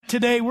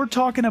today we're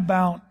talking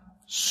about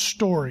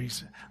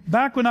stories.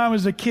 Back when I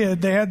was a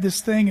kid, they had this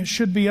thing, it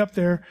should be up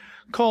there,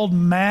 called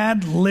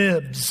Mad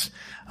Libs.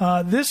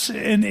 In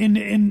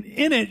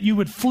it, you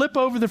would flip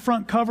over the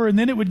front cover and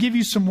then it would give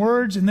you some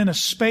words and then a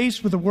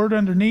space with a word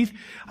underneath.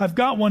 I've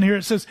got one here.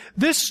 It says,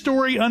 this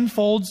story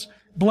unfolds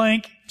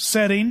blank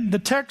setting. The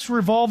text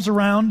revolves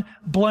around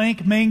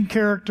blank main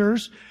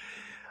characters.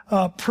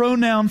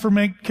 Pronoun for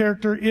main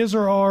character is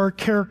or are,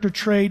 character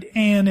trait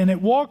and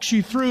it walks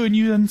you through and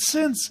you in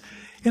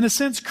a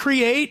sense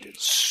create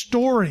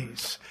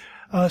stories.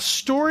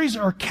 Stories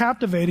are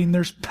captivating.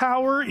 There's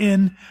power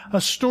in a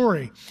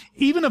story.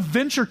 Even a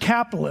venture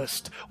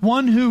capitalist,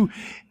 one who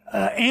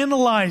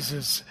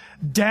analyzes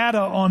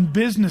data on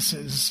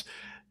businesses,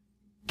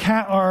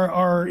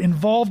 are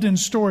involved in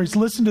stories.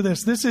 Listen to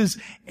this. This is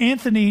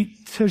Anthony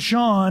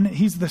Tejan.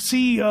 He's the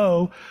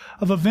CEO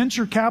of a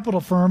venture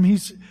capital firm.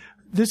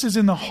 This is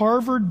in the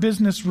Harvard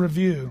Business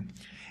Review.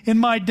 In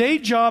my day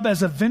job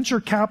as a venture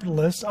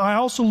capitalist, I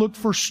also look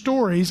for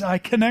stories I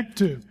connect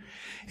to.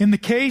 In the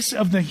case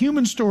of the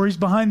human stories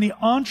behind the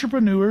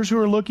entrepreneurs who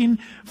are looking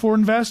for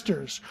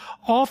investors,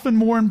 often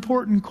more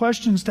important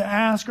questions to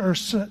ask are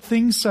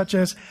things such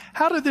as,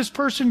 how did this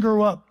person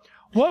grow up?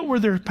 What were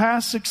their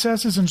past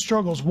successes and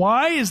struggles?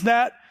 Why is it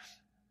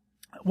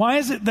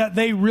that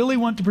they really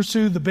want to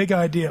pursue the big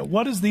idea?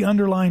 What is the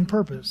underlying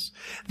purpose?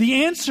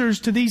 The answers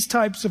to these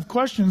types of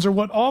questions are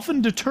what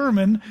often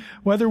determine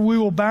whether we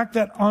will back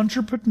that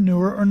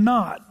entrepreneur or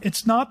not.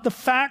 It's not the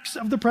facts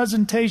of the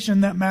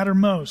presentation that matter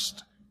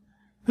most.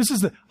 This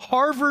is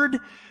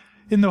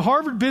in the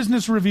Harvard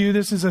Business Review,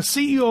 this is a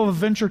CEO of a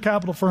venture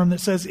capital firm that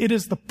says it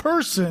is the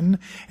person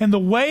and the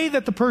way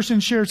that the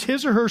person shares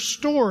his or her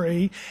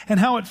story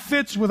and how it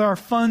fits with our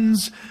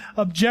fund's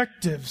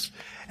objectives.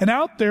 And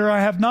out there,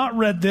 I have not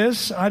read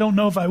this. I don't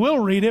know if I will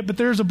read it, but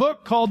there's a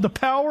book called The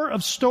Power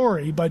of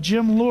Story by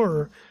Jim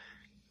Loehr.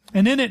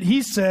 And in it,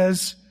 he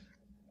says,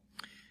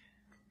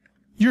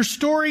 your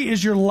story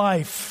is your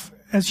life.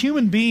 As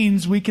human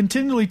beings, we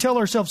continually tell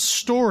ourselves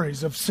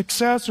stories of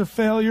success or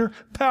failure,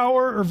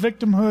 power or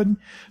victimhood,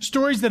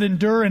 stories that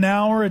endure an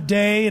hour, a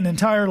day, an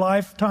entire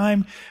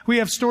lifetime. We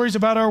have stories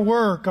about our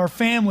work, our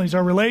families,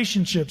 our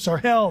relationships, our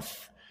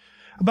health,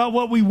 about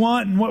what we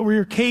want and what we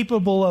are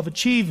capable of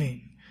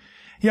achieving.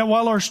 Yet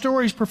while our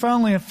stories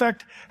profoundly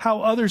affect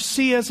how others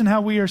see us and how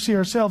we see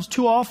ourselves,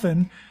 too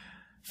often,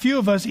 few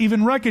of us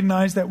even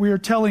recognize that we are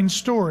telling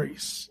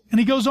stories. And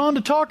he goes on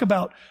to talk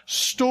about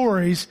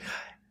stories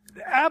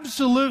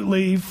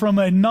absolutely from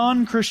a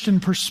non-Christian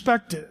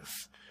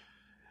perspective.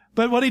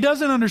 But what he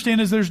doesn't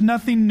understand is there's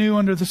nothing new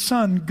under the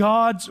sun.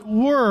 God's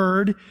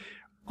Word,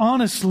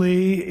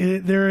 honestly,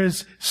 there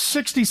is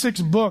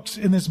 66 books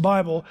in this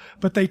Bible,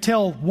 but they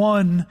tell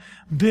one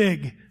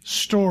big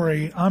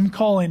story. I'm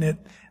calling it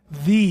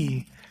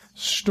the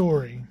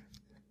story.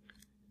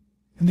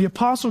 And the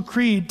Apostle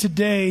Creed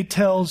today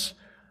tells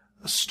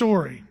a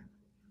story.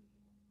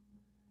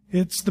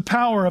 It's the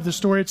power of the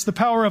story. It's the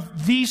power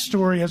of the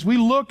story. As we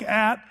look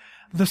at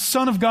the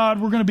Son of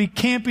God, we're going to be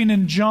camping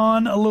in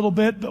John a little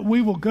bit, but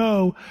we will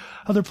go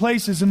other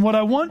places. And what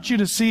I want you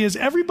to see is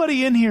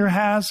everybody in here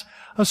has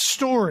a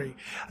story.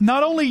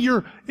 Not only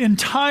your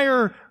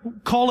entire,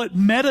 call it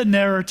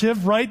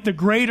meta-narrative, right? The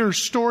greater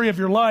story of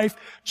your life,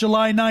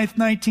 July 9th,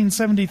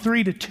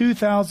 1973 to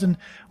 2000,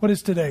 what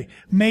is today?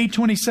 May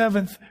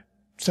 22nd,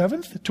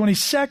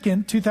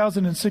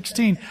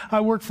 2016.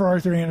 I work for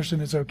Arthur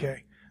Andersen. It's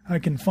okay. I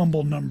can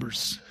fumble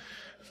numbers.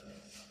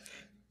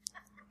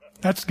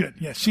 That's good.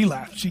 Yeah, she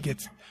laughed. She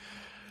gets it.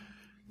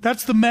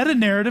 That's the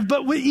meta-narrative.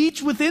 But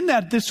each within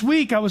that, this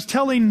week, I was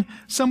telling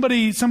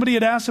somebody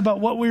had asked about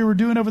what we were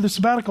doing over the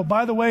sabbatical.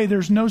 By the way,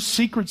 there's no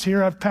secrets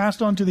here. I've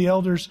passed on to the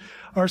elders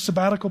our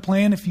sabbatical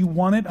plan. If you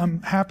want it,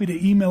 I'm happy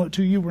to email it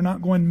to you. We're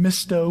not going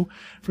misto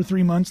for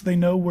 3 months. They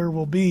know where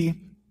we'll be.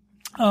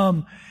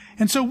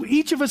 And so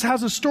each of us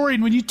has a story,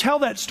 and when you tell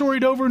that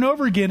story over and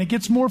over again, it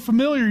gets more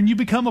familiar and you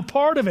become a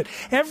part of it.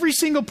 Every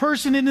single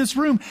person in this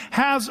room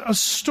has a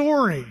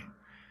story.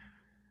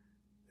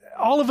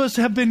 All of us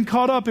have been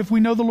caught up, if we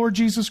know the Lord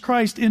Jesus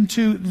Christ,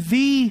 into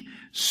the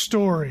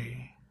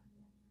story.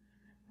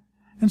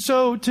 And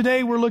so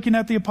today we're looking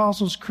at the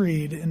Apostles'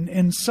 Creed, and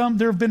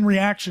there have been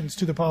reactions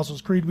to the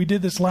Apostles' Creed. We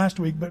did this last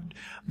week, but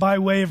by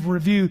way of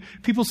review,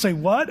 people say,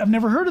 what? I've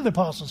never heard of the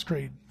Apostles'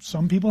 Creed.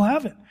 Some people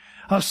haven't.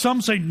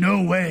 Some say,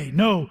 no way,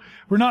 no,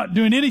 we're not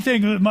doing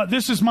anything.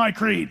 This is my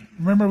creed.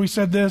 Remember we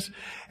said this?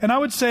 And I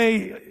would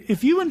say,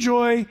 if you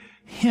enjoy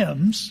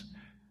hymns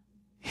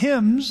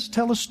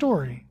tell a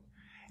story.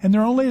 And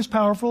they're only as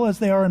powerful as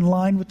they are in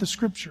line with the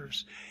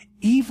Scriptures.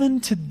 Even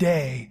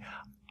today,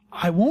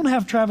 I won't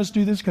have Travis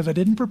do this because I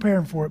didn't prepare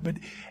him for it, but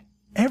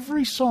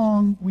every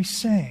song we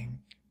sang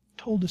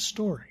told a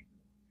story.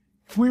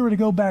 If we were to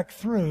go back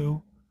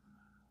through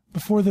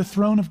before the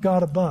throne of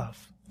God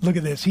above, look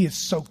at this, he is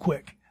so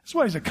quick. That's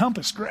why he's a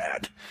Compass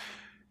grad.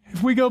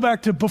 If we go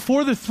back to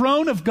before the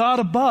throne of God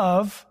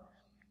above,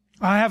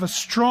 I have a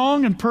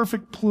strong and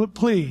perfect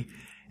plea.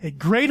 A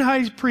great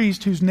high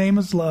priest whose name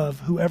is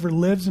love, whoever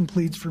lives and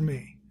pleads for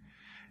me.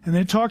 And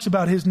then it talks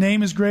about His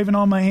name is graven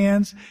on my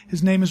hands.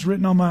 His name is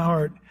written on my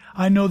heart.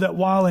 I know that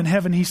while in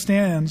heaven He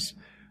stands.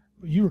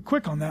 You were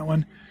quick on that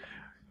one.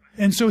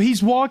 And so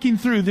He's walking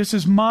through. This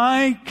is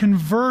my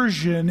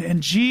conversion,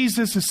 and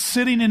Jesus is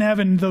sitting in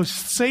heaven, though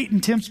Satan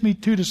tempts me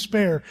to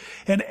despair.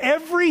 And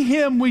every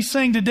hymn we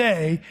sang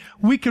today,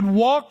 we could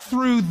walk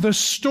through the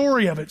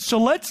story of it. So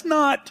let's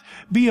not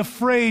be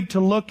afraid to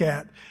look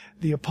at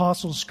the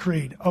Apostles'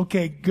 Creed.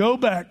 Okay, go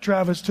back,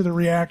 Travis, to the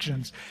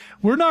reactions.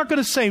 We're not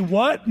going to say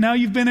what? Now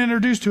you've been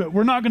introduced to it.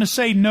 We're not going to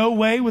say no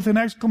way with an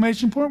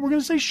exclamation point. We're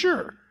going to say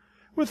sure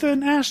with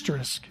an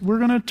asterisk. We're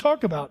going to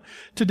talk about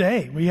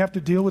today. We have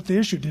to deal with the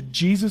issue. Did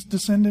Jesus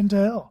descend into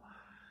hell?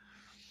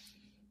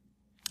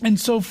 And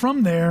so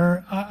from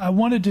there, I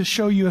wanted to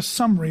show you a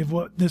summary of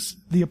what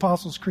the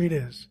Apostles' Creed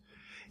is.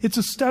 It's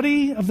a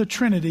study of the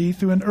Trinity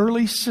through an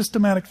early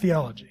systematic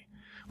theology.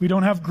 We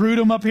don't have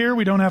Grudem up here.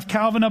 We don't have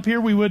Calvin up here.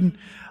 We wouldn't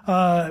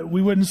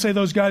say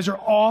those guys are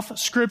off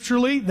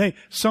scripturally.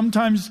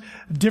 Sometimes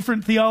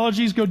different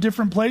theologies go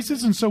different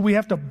places, and so we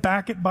have to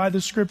back it by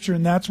the Scripture,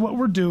 and that's what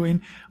we're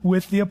doing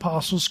with the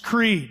Apostles'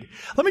 Creed.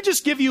 Let me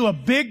just give you a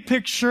big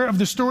picture of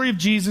the story of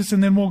Jesus,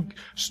 and then we'll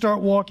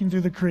start walking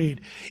through the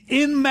Creed.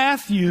 In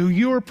Matthew,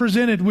 you are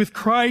presented with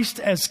Christ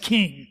as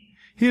King.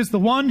 He is the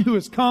one who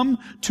has come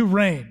to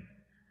reign.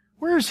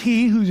 Where is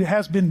He who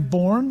has been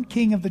born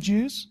King of the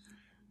Jews?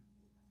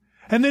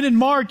 And then in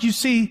Mark, you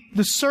see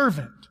the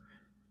servant.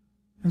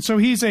 And so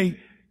He's a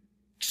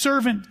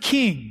servant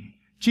king.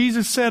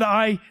 Jesus said,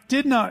 I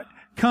did not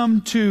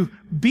come to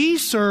be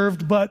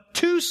served, but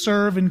to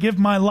serve and give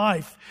my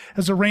life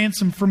as a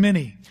ransom for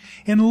many.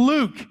 In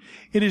Luke,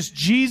 it is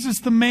Jesus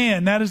the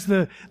man. That is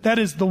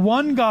the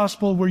one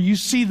gospel where you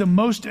see the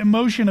most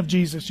emotion of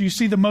Jesus. You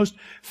see the most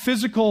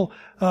physical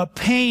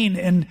pain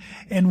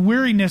and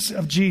weariness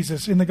of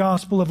Jesus in the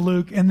Gospel of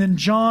Luke. And then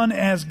John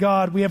as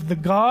God. We have the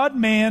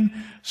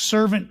God-man,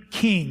 servant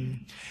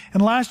king.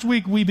 And last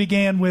week we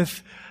began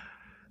with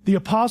the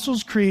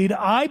Apostles' Creed.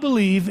 I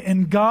believe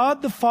in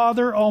God the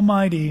Father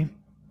Almighty,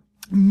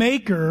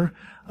 maker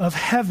of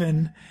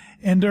heaven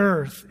and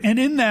earth. And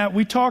in that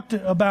we talked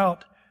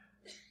about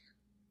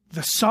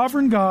the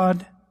sovereign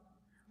God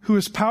who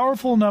is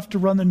powerful enough to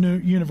run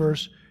the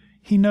universe.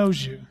 He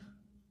knows you.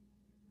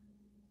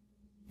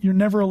 You're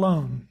never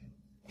alone.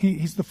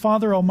 He's the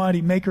Father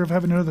Almighty, maker of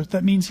heaven and earth.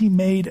 That means He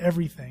made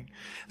everything.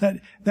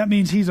 That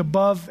means He's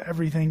above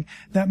everything.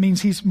 That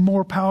means He's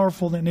more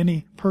powerful than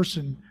any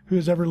person who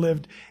has ever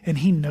lived, and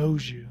He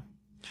knows you.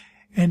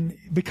 And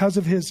because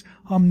of His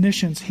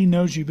omniscience, He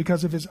knows you.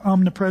 Because of His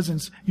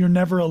omnipresence, you're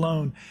never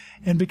alone.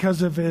 And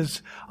because of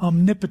His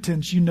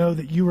omnipotence, you know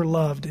that you are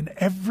loved. And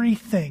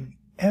everything,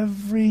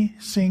 every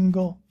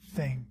single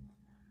thing,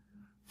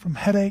 from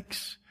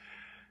headaches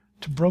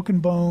to broken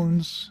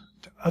bones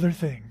to other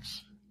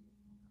things,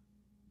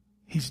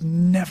 He's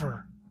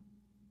never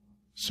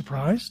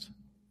surprised.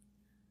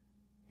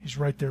 He's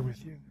right there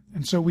with you.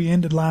 And so we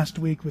ended last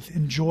week with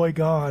enjoy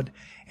God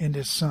and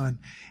His Son.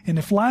 And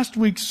if last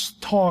week's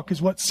talk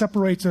is what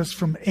separates us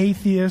from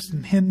atheists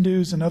and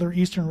Hindus and other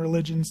Eastern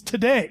religions,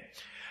 today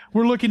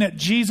we're looking at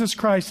Jesus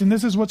Christ, and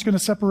this is what's going to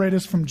separate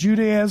us from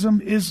Judaism,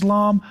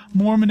 Islam,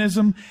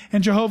 Mormonism,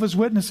 and Jehovah's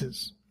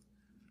Witnesses.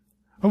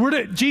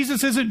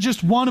 Jesus isn't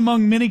just one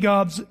among many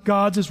gods,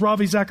 as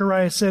Ravi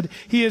Zacharias said.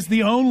 He is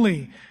the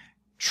only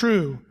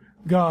true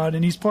God,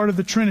 and He's part of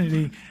the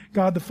Trinity,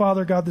 God the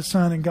Father, God the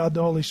Son, and God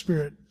the Holy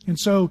Spirit. And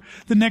so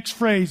the next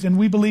phrase, and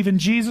we believe in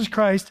Jesus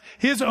Christ,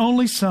 His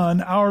only Son,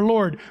 our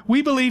Lord.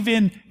 We believe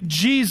in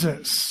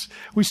Jesus.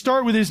 We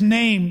start with His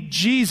name,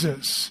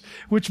 Jesus,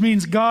 which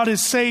means God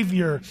is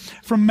Savior.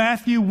 From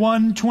Matthew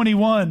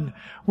 1:21,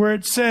 where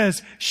it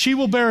says, she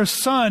will bear a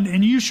son,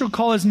 and you shall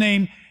call His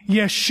name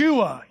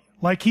Yeshua,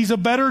 like He's a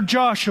better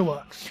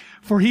Joshua.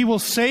 For He will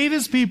save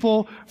His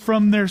people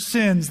from their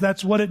sins.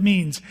 That's what it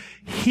means.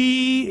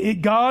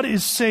 God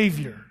is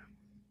Savior.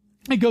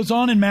 It goes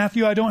on in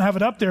Matthew, I don't have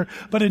it up there,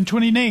 but in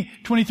 23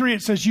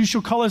 it says, you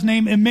shall call His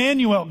name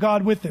Emmanuel,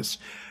 God with us.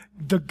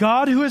 The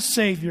God who is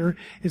Savior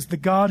is the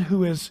God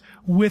who is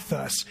with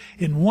us.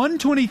 In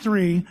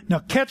 1:23, now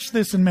catch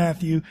this in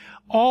Matthew,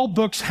 all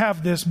books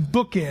have this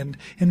bookend.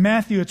 In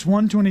Matthew, it's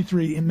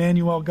 1:23,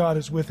 Emmanuel, God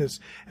is with us.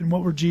 And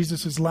what were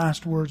Jesus'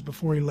 last words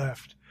before He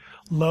left?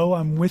 Lo,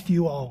 I'm with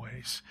you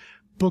always.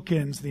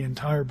 Bookends the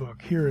entire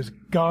book. Here is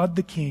God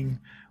the King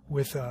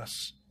with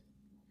us.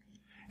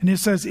 And it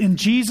says, in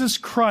Jesus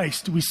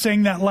Christ, we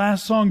sang that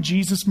last song,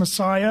 Jesus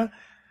Messiah,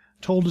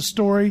 told a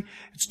story.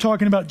 It's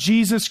talking about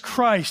Jesus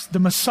Christ, the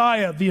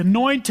Messiah, the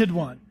anointed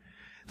one.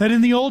 That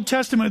in the Old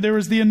Testament, there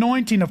was the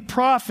anointing of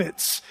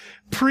prophets,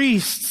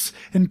 priests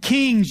and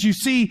kings. You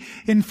see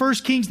in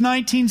 1 Kings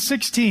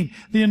 19:16,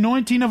 the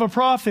anointing of a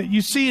prophet.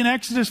 You see in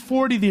Exodus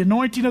 40, the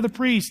anointing of the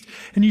priest.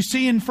 And you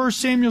see in 1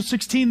 Samuel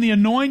 16, the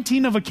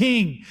anointing of a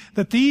king.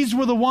 That these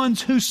were the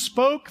ones who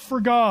spoke for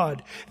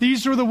God.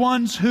 These were the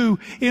ones who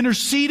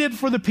interceded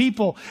for the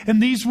people.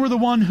 And these were the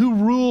ones who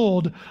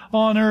ruled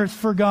on earth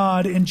for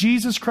God. And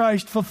Jesus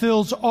Christ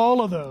fulfills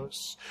all of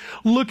those.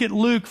 Look at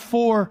Luke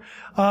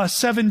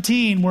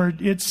 4:17, where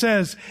it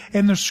says,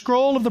 "And the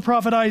scroll of the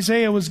prophet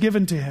Isaiah was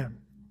given to him.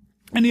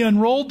 And he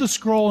unrolled the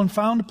scroll and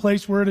found a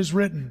place where it is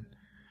written,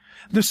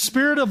 'The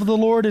Spirit of the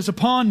Lord is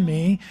upon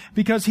me,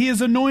 because he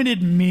has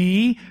anointed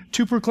me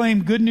to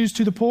proclaim good news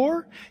to the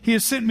poor. He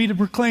has sent me to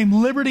proclaim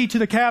liberty to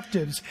the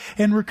captives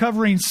and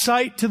recovering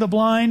sight to the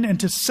blind, and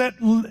to set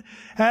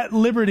at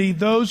liberty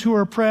those who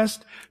are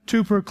oppressed,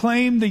 to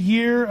proclaim the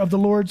year of the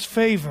Lord's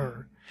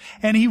favor.'"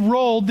 And he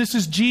rolled, this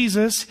is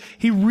Jesus,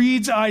 he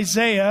reads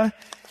Isaiah.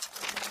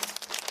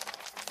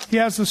 He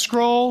has the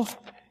scroll,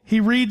 he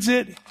reads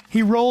it,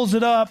 he rolls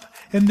it up,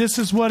 and this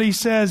is what he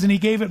says. And he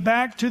gave it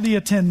back to the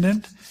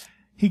attendant.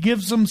 He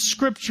gives them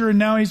scripture, and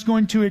now he's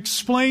going to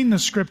explain the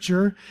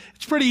scripture.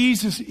 It's pretty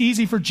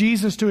easy for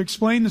Jesus to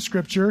explain the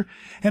scripture.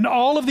 And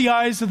all of the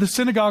eyes of the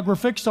synagogue were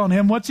fixed on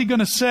him. What's he going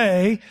to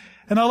say?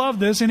 And I love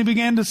this. And he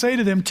began to say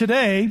to them,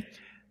 "Today,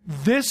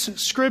 this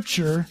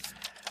scripture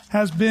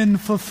has been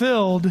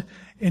fulfilled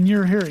in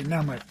your hearing." Now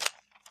I'm like,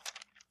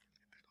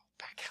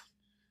 back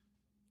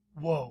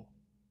out. Whoa.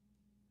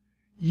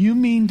 You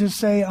mean to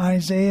say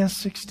Isaiah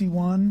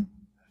 61,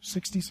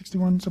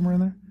 somewhere in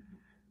there?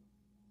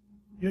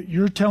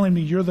 You're telling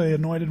me you're the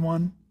anointed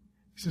one?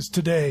 He says,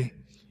 "Today,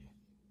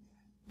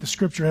 the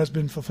scripture has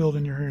been fulfilled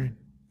in your hearing."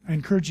 I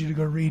encourage you to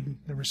go read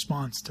the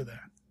response to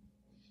that.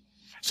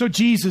 So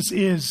Jesus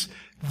is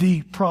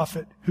the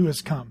prophet who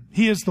has come.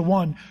 He is the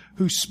one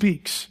who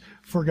speaks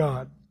for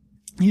God.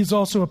 He is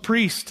also a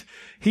priest.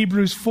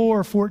 Hebrews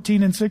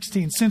 4:14 and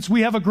 16. "Since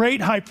we have a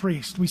great high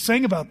priest," we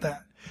sang about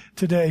that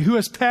today, "who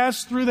has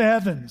passed through the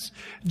heavens,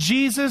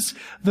 Jesus,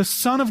 the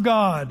Son of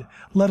God,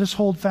 let us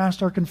hold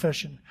fast our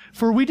confession.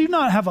 For we do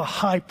not have a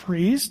high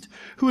priest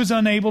who is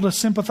unable to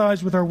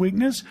sympathize with our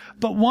weakness,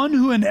 but one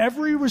who in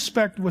every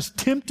respect was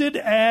tempted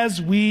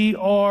as we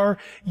are,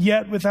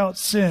 yet without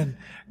sin."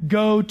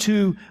 Go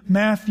to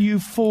Matthew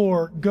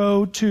 4.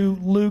 Go to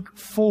Luke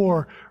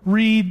 4.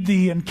 Read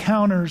the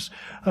encounters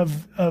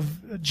of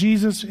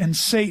Jesus and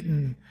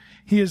Satan.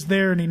 He is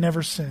there and he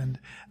never sinned.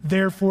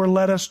 "Therefore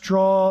let us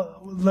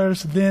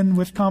then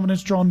with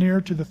confidence draw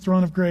near to the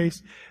throne of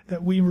grace,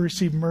 that we may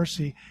receive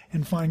mercy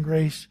and find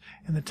grace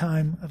in the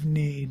time of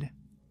need."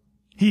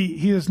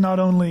 He is not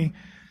only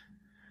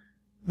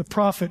the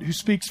prophet who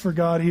speaks for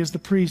God, he is the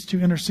priest who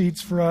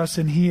intercedes for us,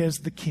 and he is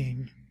the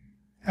king.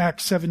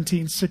 Acts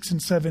 17:6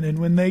 and 7. "And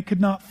when they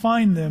could not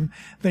find them,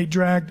 they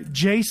dragged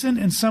Jason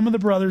and some of the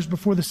brothers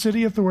before the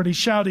city authorities,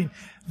 shouting,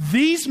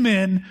 'These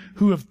men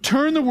who have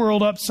turned the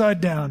world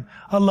upside down.'"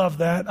 I love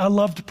that. I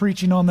loved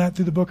preaching on that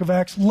through the book of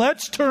Acts.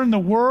 Let's turn the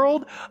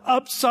world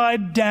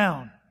upside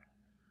down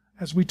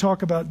as we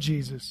talk about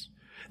Jesus.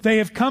 "They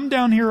have come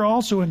down here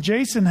also, and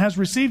Jason has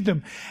received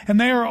them. And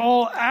they are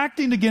all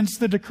acting against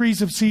the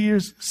decrees of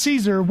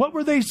Caesar." What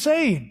were they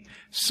saying?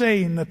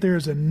 Saying that there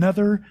is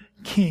another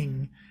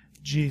king,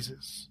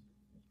 Jesus.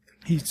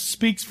 He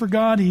speaks for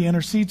God, he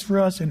intercedes for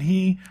us, and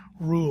he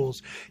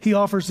rules. He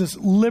offers us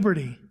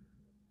liberty,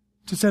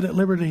 to set at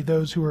liberty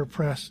those who are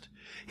oppressed.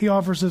 He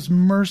offers us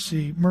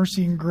mercy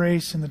and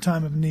grace in the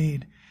time of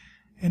need.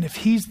 And if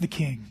he's the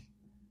king,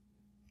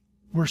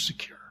 we're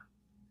secure.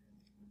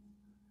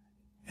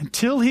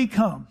 Until he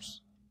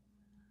comes,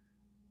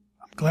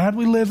 I'm glad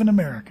we live in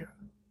America,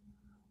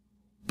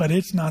 but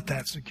it's not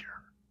that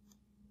secure.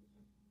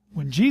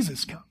 When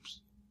Jesus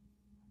comes,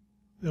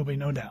 there'll be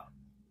no doubt.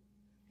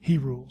 He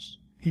rules.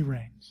 He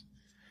reigns.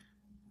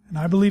 And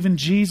I believe in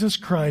Jesus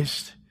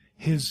Christ,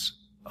 his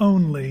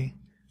only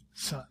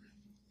Son.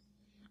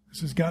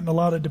 This has gotten a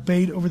lot of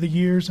debate over the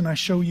years, and I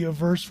show you a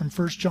verse from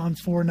 1 John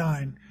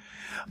 4:9.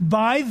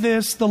 "By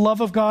this the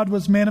love of God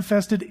was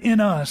manifested in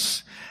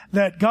us,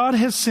 that God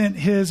has sent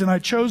his," and I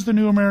chose the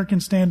New American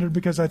Standard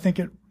because I think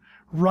it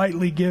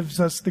rightly gives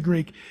us the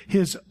Greek,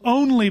 "his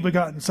only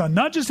begotten Son,"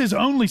 not just his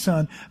only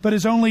Son, but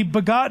his only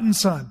begotten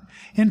Son,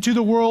 "into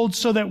the world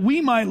so that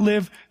we might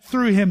live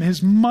through him,"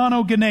 his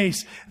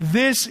monogenes.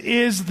 This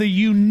is the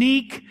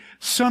unique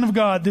Son of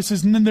God.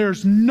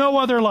 There's no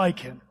other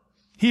like him.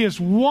 He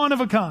is one of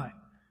a kind.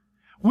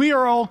 We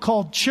are all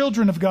called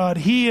children of God.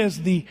 He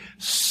is the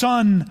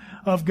Son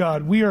of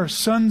God. We are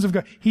sons of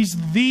God.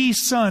 He's the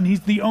Son. He's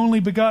the only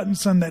begotten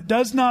Son. That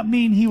does not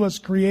mean he was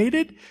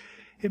created.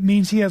 It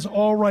means he has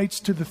all rights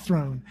to the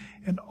throne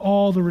and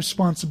all the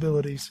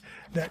responsibilities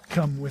that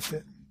come with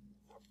it.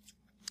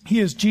 He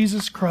is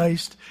Jesus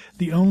Christ,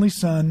 the only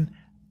Son,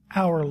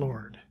 our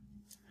Lord.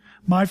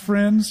 My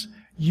friends,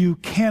 you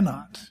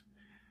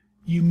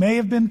may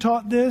have been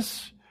taught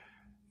this.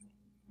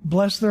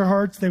 Bless their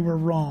hearts, they were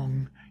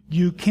wrong.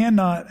 You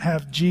cannot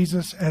have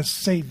Jesus as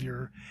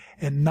Savior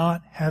and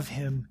not have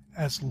him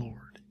as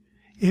Lord.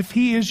 If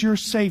He is your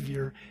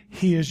Savior,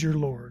 He is your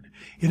Lord.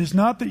 It is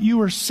not that you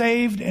are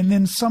saved and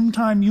then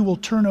sometime you will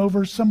turn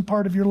over some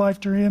part of your life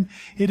to Him.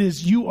 It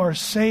is you are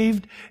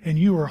saved and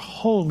you are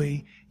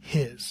wholly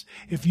His.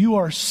 If you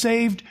are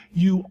saved,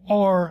 you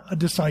are a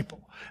disciple.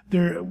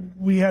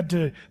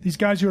 These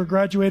guys who are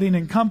graduating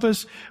in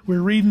Compass,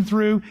 we're reading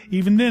through.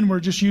 Even then,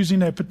 we're just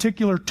using a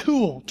particular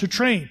tool to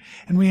train.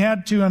 And we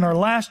had to, in our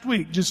last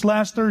week, just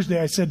last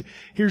Thursday, I said,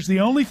 here's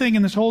the only thing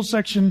in this whole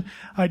section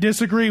I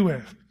disagree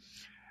with.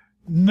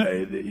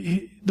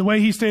 The way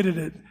he stated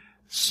it,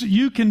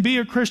 you can be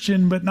a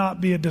Christian but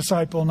not be a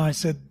disciple. And I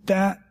said,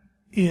 that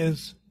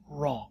is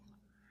wrong.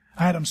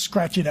 I had him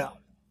scratch it out.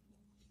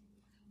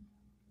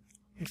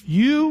 If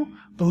you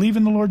believe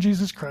in the Lord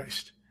Jesus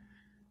Christ,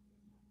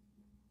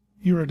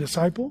 you're a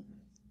disciple.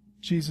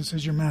 Jesus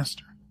is your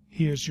master.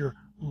 He is your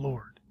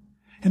Lord.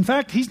 In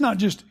fact, He's not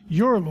just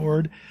your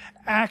Lord.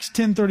 Acts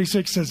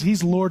 10:36 says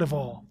He's Lord of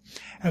all.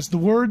 As the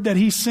word that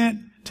He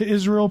sent to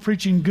Israel,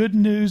 preaching good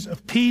news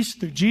of peace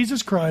through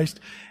Jesus Christ,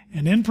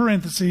 and in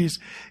parentheses,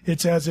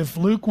 it's as if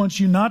Luke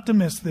wants you not to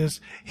miss this.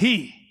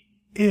 He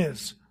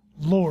is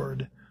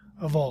Lord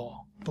of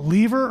all.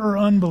 Believer or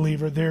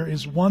unbeliever, there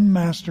is one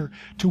master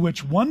to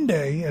which one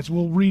day, as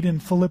we'll read in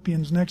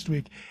Philippians next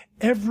week,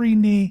 every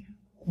knee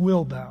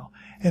will bow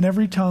and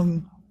every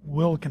tongue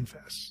will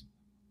confess.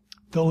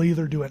 They'll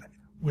either do it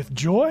with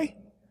joy,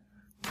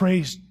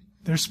 praise,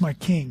 there's my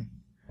King,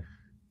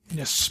 and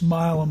a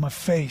smile on my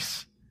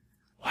face.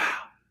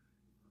 Wow.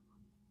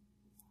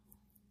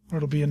 Or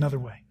it'll be another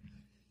way.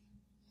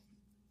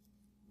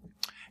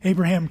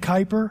 Abraham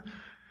Kuyper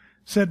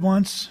said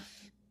once,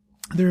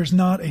 there is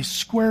not a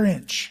square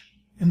inch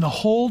in the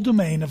whole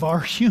domain of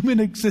our human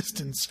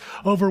existence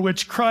over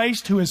which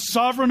Christ, who is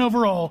sovereign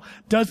over all,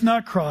 does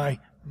not cry,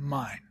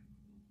 mine.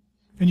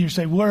 And you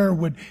say, where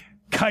would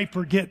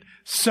Kuyper get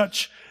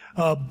such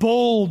a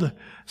bold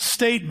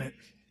statement?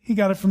 He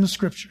got it from the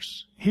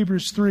Scriptures.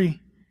 Hebrews 3.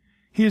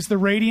 He is the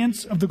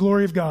radiance of the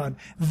glory of God,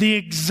 the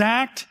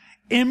exact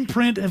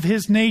imprint of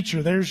His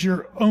nature. There's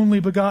your only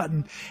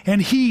begotten.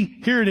 And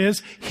He, here it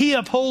is, He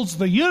upholds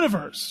the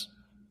universe.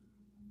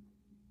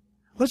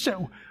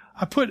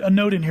 I put a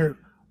note in here.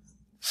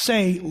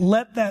 Say,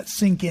 let that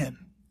sink in.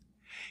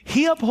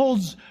 He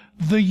upholds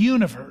the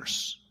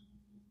universe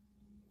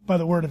by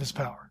the word of His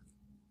power.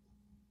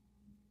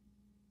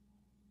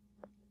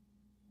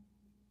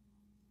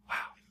 Wow.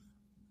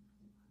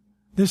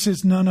 This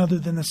is none other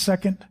than the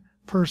second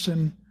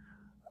person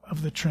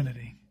of the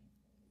Trinity.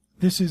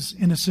 This is,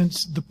 in a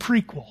sense, the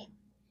prequel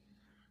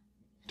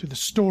to the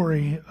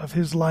story of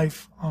His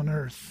life on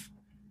earth.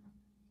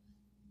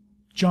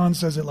 John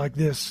says it like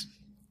this.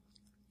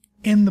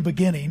 In the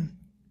beginning,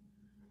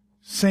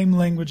 same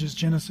language as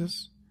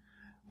Genesis,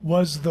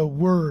 was the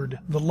Word,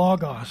 the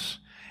Logos.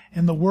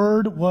 And the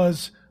Word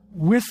was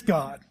with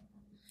God,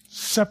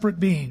 separate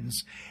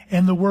beings.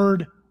 And the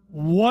Word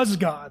was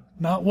God,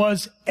 not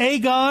was a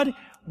God,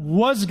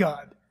 was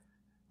God.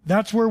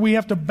 That's where we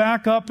have to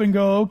back up and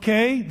go,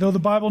 okay, though the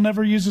Bible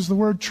never uses the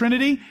word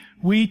Trinity,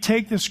 we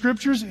take the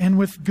Scriptures and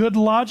with good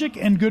logic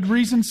and good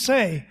reason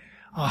say,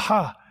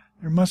 aha,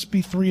 there must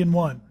be three in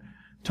one.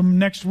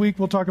 Next week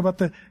we'll talk about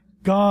the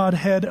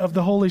Godhead of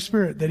the Holy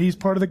Spirit, that He's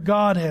part of the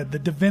Godhead, the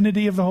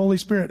divinity of the Holy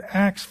Spirit.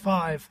 Acts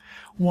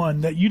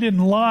 5:1, that you didn't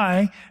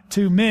lie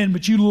to men,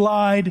 but you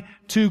lied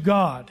to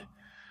God.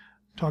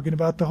 Talking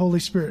about the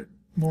Holy Spirit.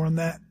 More on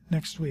that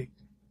next week.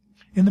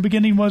 In the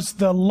beginning was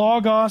the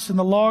Logos, and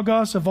the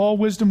Logos of all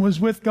wisdom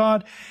was with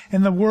God,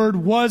 and the Word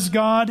was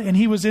God, and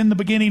He was in the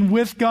beginning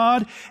with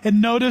God.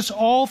 And notice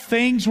all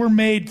things were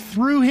made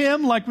through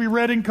Him, like we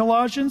read in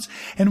Colossians,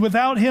 and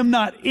without Him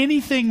not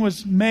anything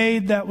was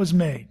made that was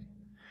made.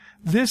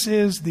 This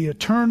is the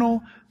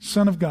eternal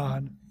Son of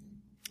God,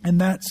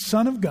 and that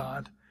Son of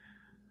God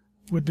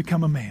would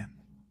become a man.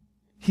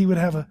 He would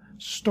have a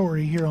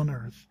story here on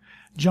earth.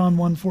 John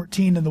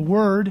 1:14, and the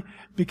Word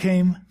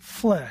became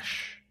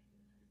flesh.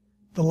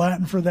 The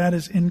Latin for that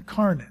is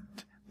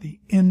incarnate, the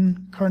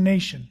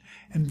incarnation,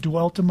 and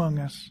dwelt among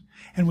us.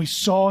 And we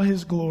saw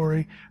His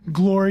glory.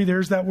 Glory,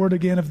 there's that word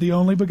again, of the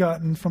only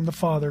begotten from the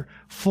Father,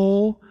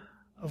 full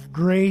of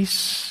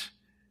grace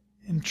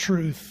and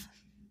truth.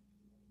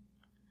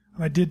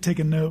 I did take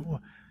a note.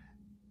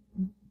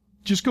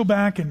 Just go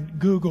back and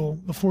Google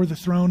before the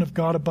throne of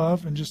God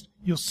above, and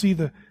you'll see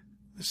the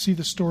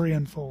story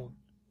unfold.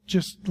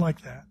 Just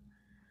like that.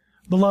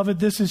 Beloved,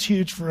 this is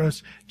huge for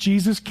us.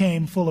 Jesus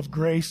came full of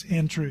grace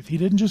and truth. He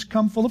didn't just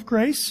come full of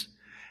grace,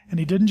 and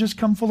He didn't just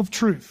come full of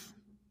truth.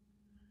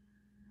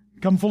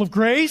 Come full of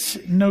grace,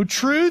 no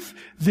truth,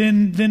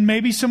 then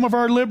maybe some of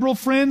our liberal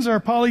friends, our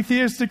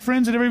polytheistic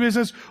friends, and everybody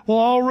says, well,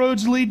 all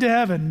roads lead to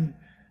heaven.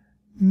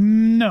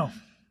 No.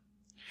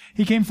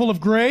 He came full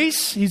of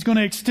grace. He's going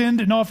to extend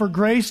and offer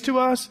grace to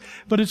us,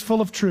 but it's full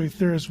of truth.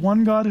 There is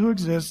one God who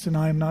exists, and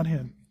I am not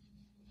Him.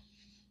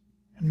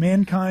 And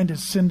mankind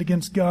has sinned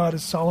against God.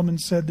 As Solomon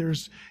said,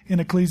 in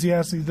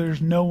Ecclesiastes,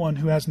 there's no one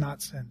who has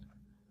not sinned.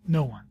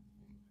 No one.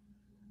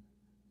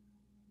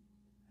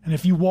 And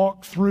if you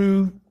walk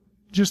through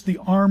just the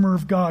armor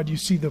of God, you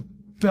see the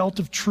belt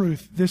of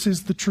truth. This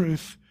is the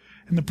truth.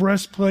 And the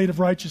breastplate of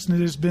righteousness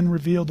has been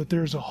revealed that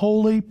there is a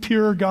holy,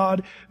 pure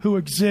God who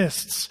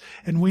exists,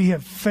 and we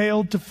have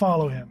failed to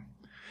follow him.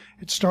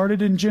 It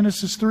started in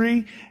Genesis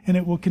 3, and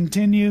it will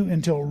continue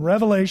until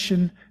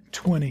Revelation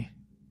 20,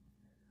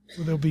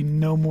 where there'll be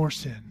no more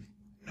sin,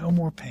 no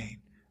more pain,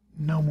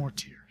 no more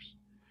tears.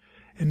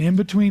 And in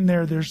between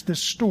there's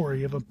this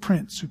story of a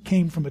prince who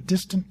came from a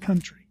distant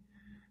country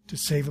to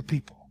save a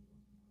people.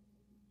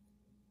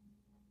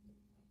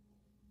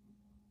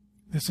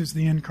 This is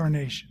the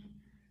incarnation,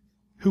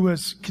 who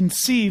was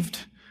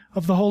conceived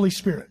of the Holy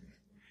Spirit.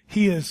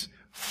 He is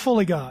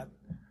fully God.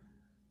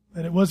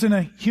 That it wasn't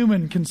a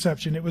human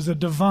conception, it was a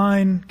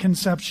divine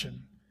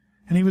conception.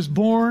 And he was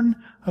born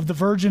of the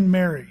Virgin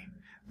Mary.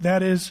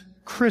 That is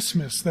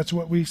Christmas. That's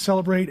what we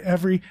celebrate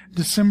every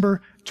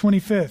December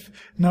 25th.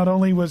 Not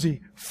only was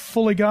he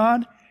fully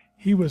God,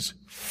 he was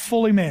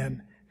fully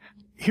man.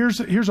 Here's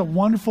a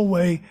wonderful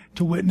way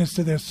to witness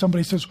to this.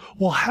 Somebody says,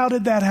 well, how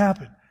did that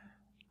happen?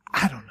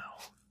 I don't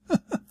know.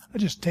 I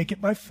just take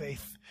it by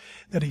faith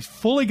that he's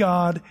fully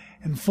God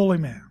and fully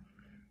man.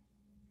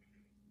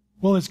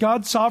 Well, is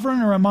God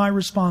sovereign or am I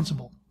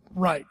responsible?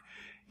 Right.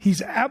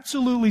 He's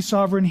absolutely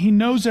sovereign. He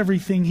knows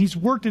everything. He's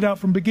worked it out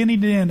from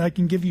beginning to end. I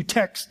can give you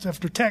text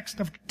after text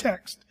after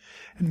text,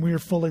 and we are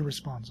fully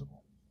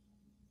responsible.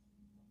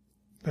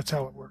 That's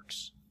how it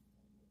works.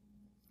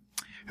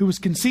 Who was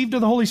conceived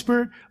of the Holy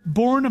Spirit,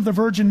 born of the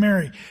Virgin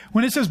Mary.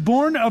 When it says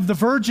born of the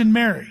Virgin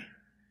Mary,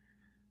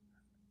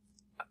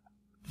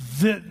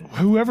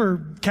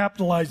 whoever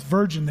capitalized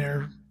virgin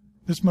there,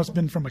 this must have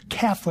been from a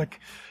Catholic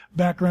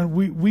background.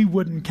 We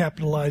wouldn't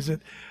capitalize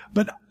it.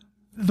 But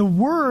the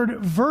word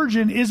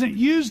virgin isn't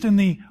used in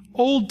the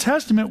Old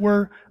Testament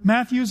where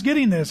Matthew's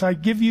getting this. I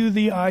give you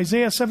the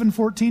Isaiah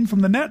 7:14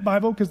 from the Net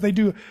Bible because they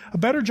do a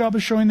better job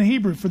of showing the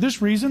Hebrew. For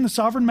this reason, the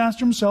sovereign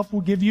master himself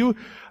will give you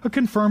a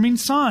confirming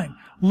sign.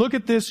 Look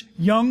at this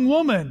young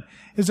woman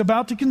is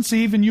about to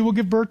conceive and you will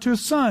give birth to a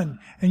son.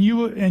 And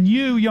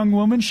you, young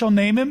woman, shall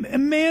name him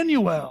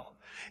Emmanuel.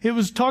 It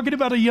was talking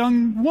about a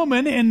young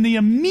woman, and the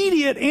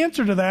immediate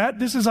answer to that,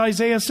 this is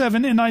Isaiah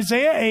 7. In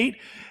Isaiah 8,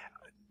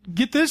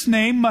 get this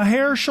name,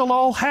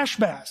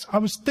 Maher-shalal-Hashbaz. I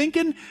was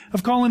thinking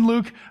of calling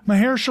Luke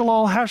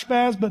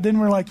Maher-shalal-Hashbaz, but then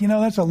we're like,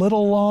 that's a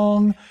little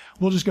long.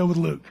 We'll just go with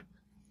Luke.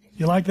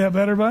 You like that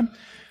better, bud?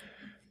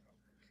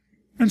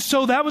 And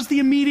so that was the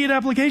immediate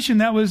application.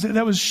 That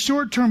was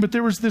short term, but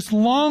there was this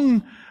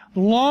long-term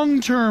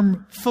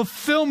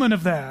fulfillment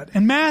of that.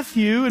 And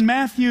Matthew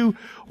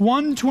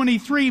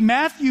 1:23,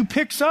 Matthew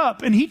picks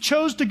up and he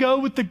chose to go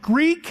with the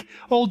Greek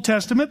Old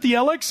Testament, the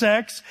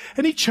LXX,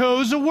 and he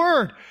chose a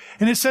word.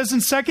 And it says in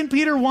 2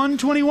 Peter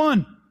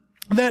 1:21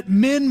 that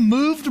men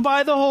moved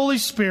by the Holy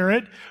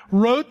Spirit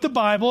wrote the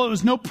Bible. It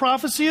was no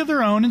prophecy of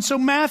their own. And so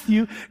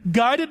Matthew,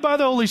 guided by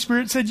the Holy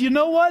Spirit, said, you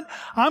know what?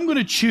 I'm going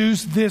to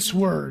choose this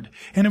word.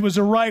 And it was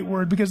a right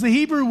word because the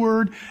Hebrew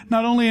word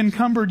not only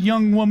encumbered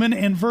young woman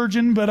and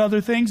virgin, but other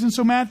things. And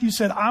so Matthew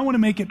said, I want to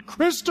make it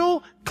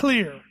crystal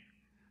clear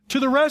to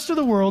the rest of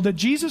the world that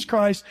Jesus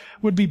Christ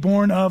would be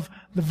born of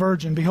the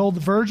virgin. Behold, the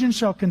virgin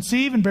shall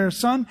conceive and bear a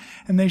son,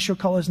 and they shall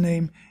call his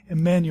name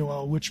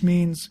Emmanuel, which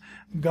means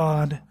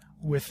God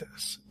with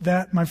us.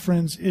 That, my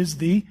friends, is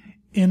the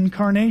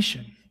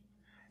incarnation.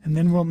 And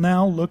then we'll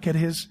now look at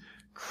his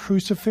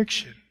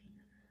crucifixion.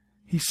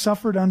 He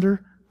suffered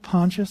under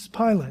Pontius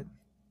Pilate.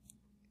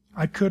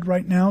 I could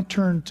right now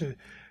turn to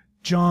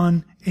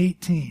John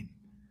 18.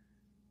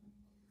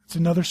 It's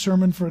another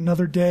sermon for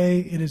another day.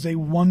 It is a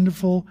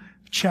wonderful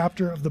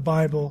chapter of the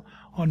Bible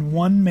on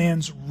one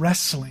man's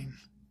wrestling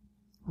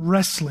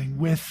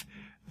with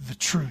the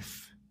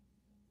truth.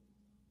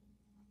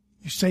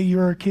 You say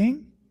you're a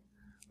king?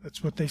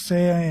 That's what they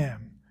say I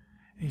am.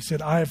 And he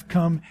said, I have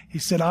come. He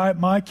said,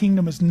 my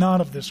kingdom is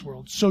not of this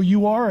world. So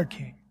you are a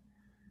king.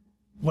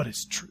 What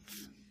is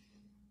truth?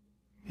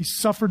 He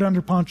suffered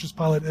under Pontius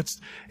Pilate.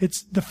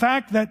 It's the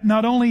fact that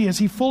not only is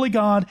he fully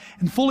God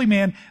and fully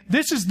man,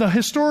 this is the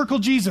historical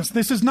Jesus.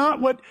 This is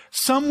not what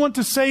some want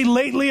to say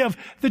lately of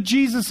the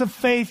Jesus of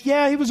faith.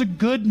 Yeah, he was a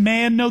good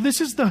man. No,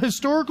 this is the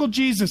historical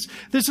Jesus.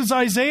 This is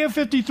Isaiah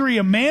 53,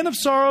 a man of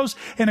sorrows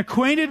and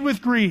acquainted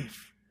with grief.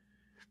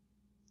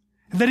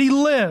 That he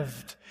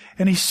lived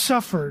and he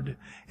suffered.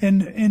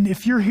 And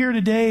if you're here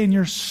today and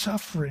you're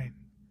suffering,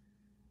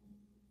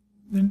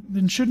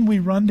 then shouldn't we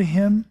run to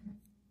him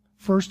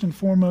first and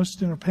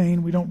foremost in our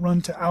pain? We don't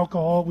run to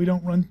alcohol. We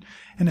don't run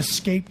and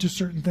escape to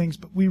certain things,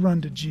 but we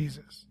run to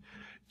Jesus.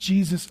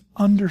 Jesus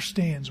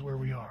understands where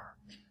we are.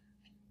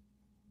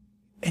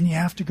 And you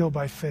have to go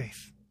by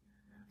faith.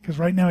 Because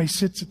right now he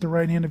sits at the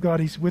right hand of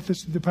God. He's with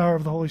us through the power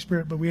of the Holy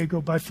Spirit, but we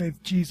go by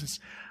faith. Jesus,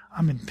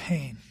 I'm in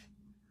pain.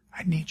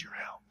 I need your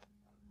help.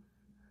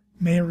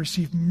 May I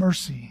receive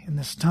mercy in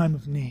this time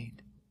of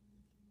need.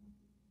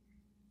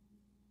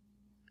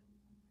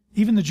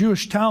 Even the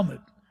Jewish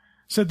Talmud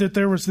said that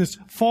there was this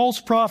false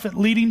prophet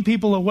leading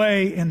people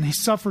away and he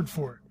suffered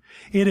for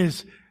it. It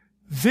is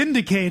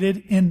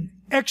vindicated in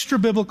extra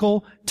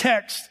biblical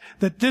text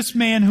that this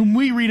man whom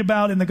we read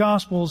about in the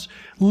Gospels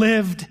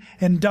lived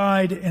and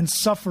died and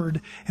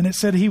suffered. And it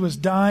said he was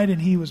died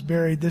and he was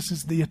buried. This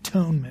is the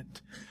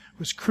atonement.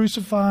 Was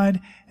crucified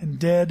and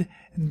dead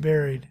and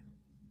buried.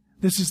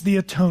 This is the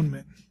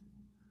atonement.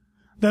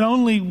 That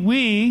only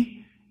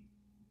we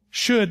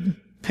should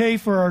pay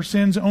for our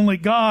sins. Only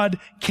God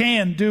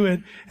can do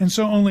it. And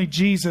so only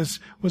Jesus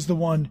was the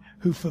one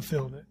who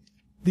fulfilled it.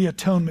 The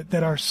atonement,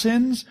 that our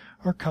sins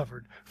are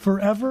covered,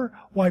 forever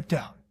wiped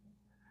out.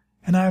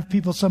 And I have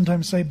people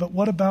sometimes say, but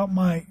what about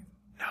no,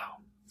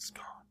 it's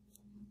gone.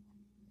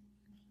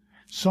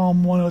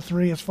 Psalm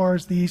 103, as far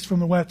as the east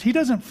from the west. He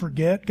doesn't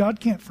forget. God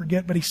can't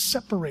forget, but He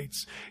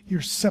separates.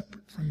 You're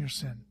separate from your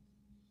sin.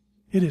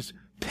 It is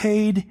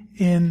paid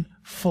in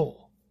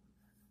full.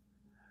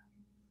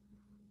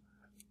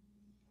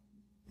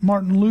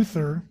 Martin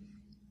Luther,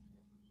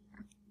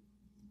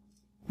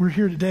 we're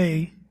here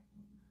today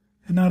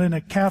and not in a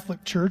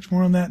Catholic church.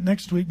 More on that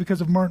next week because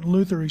of Martin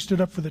Luther. He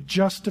stood up for the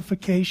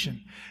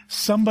justification.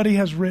 Somebody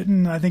has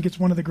written, I think it's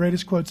one of the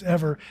greatest quotes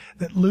ever,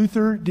 that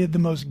Luther did the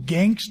most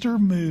gangster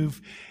move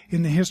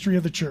in the history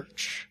of the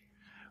church.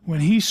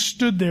 When he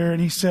stood there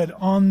and he said,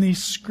 on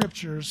these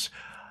scriptures,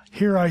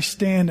 here I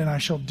stand and I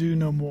shall do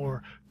no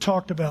more.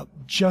 Talked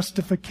about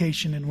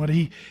justification,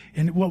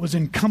 and what was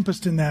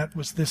encompassed in that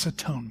was this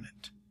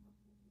atonement.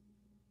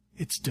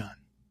 It's done.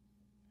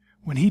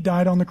 When He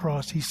died on the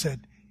cross, He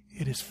said,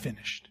 it is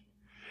finished.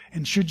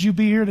 And should you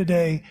be here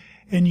today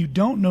and you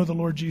don't know the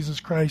Lord Jesus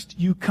Christ,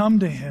 you come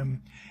to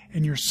Him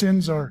and your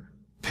sins are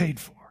paid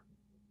for.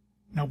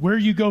 Now, where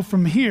you go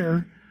from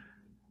here,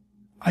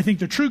 I think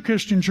the true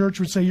Christian church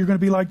would say you're going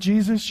to be like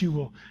Jesus.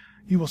 You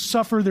will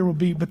suffer.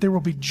 But there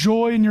will be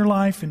joy in your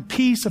life and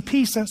peace, a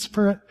peace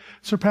that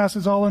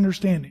surpasses all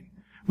understanding.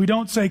 We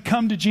don't say,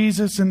 come to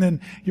Jesus and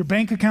then your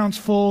bank account's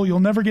full. You'll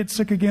never get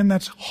sick again.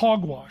 That's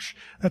hogwash.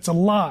 That's a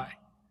lie.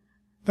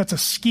 That's a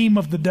scheme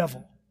of the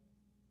devil.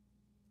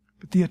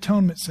 But the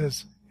atonement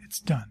says it's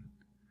done.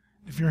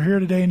 If you're here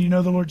today and you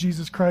know the Lord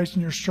Jesus Christ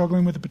and you're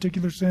struggling with a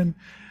particular sin,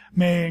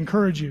 may I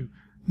encourage you,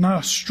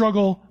 not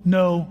struggle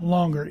no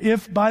longer.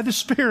 If by the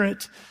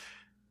Spirit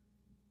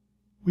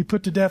we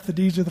put to death the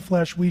deeds of the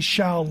flesh, we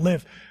shall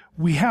live.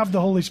 We have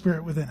the Holy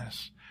Spirit within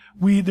us.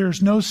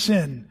 There's no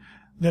sin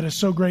that is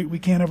so great we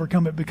can't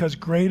overcome it, because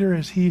greater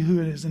is He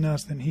who is in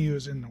us than he who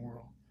is in the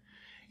world.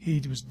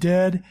 He was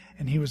dead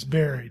and He was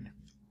buried.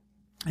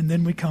 And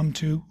then we come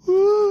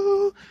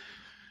to,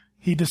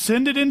 He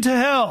descended into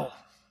hell.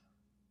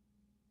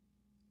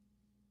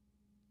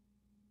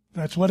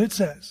 That's what it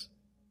says.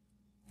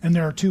 And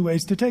there are two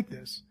ways to take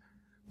this.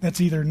 That's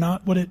either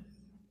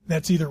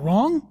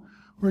wrong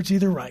or it's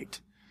either right.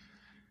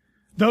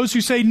 Those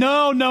who say,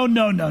 no.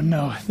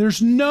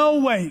 There's no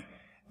way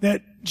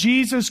that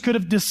Jesus could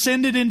have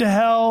descended into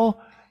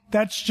hell.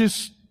 That's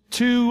just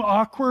too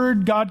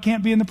awkward. God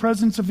can't be in the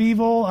presence of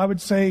evil. I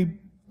would say,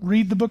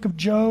 read the book of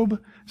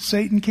Job.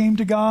 Satan came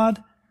to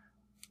God.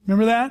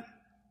 Remember that?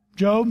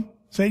 Job,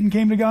 Satan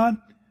came to God.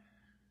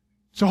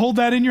 So hold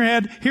that in your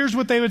head. Here's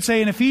what they would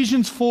say in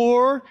Ephesians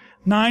 4,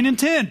 9 and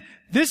 10.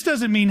 This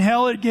doesn't mean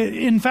hell.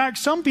 In fact,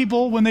 some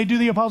people, when they do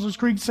the Apostles'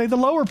 Creed, say the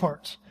lower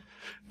parts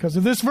because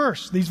of this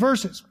verse, these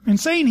verses. In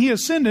saying He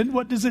ascended,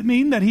 what does it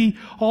mean? That He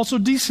also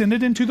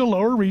descended into the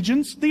lower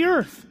regions, the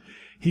earth.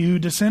 He who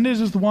descended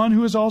is the one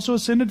who has also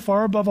ascended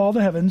far above all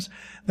the heavens,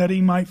 that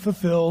He might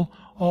fulfill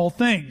all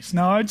things.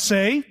 Now, I'd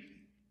say,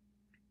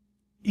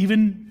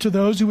 even to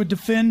those who would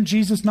defend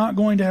Jesus not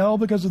going to hell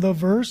because of the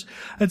verse,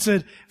 it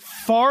said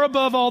far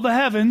above all the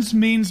heavens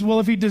means, well,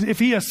 if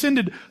he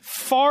ascended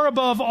far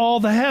above all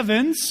the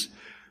heavens,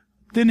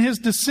 then His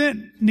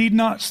descent need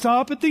not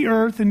stop at the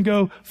earth and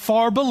go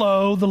far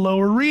below the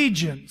lower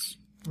regions.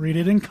 Read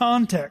it in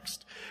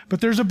context. But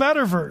there's a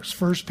better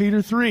verse, 1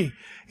 Peter 3,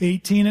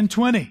 18 and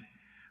 20.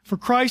 For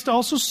Christ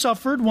also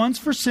suffered once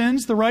for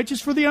sins, the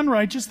righteous for the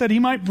unrighteous, that He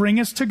might bring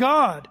us to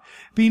God,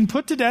 being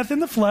put to death in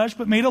the flesh,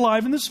 but made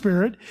alive in the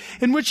Spirit,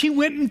 in which He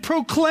went and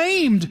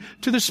proclaimed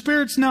to the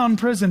spirits now in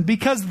prison,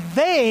 because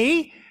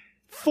they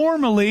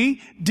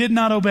formerly did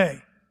not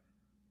obey.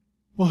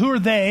 Well, who are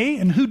they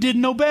and who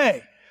didn't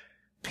obey?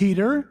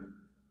 Peter,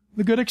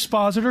 the good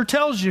expositor,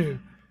 tells you.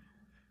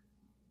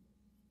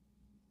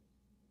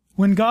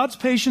 When God's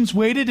patience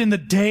waited in the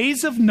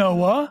days of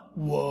Noah,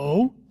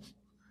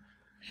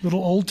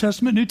 little Old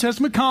Testament, New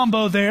Testament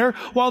combo there,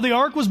 while the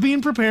ark was being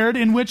prepared,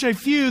 in which a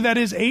few, that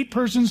is 8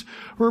 persons,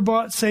 were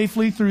brought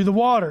safely through the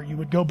water. You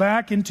would go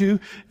back into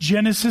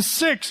Genesis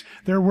 6.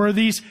 There were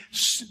these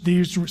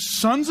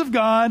sons of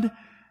God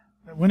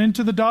that went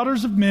into the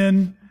daughters of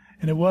men,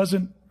 and it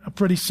wasn't a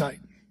pretty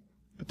sight.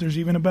 But there's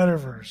even a better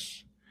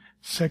verse.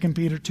 2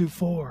 Peter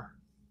 2:4.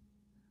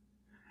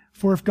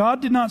 For if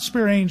God did not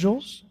spare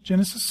angels,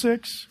 Genesis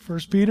 6, 1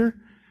 Peter,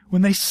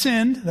 when they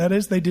sinned, that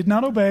is, they did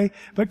not obey,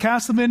 but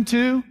cast them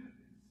into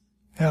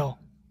hell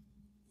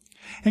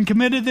and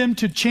committed them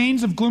to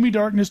chains of gloomy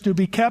darkness to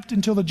be kept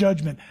until the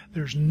judgment.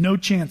 There's no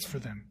chance for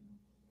them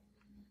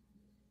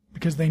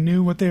because they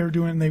knew what they were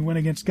doing and they went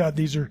against God.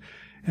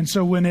 And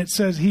so when it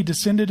says He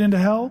descended into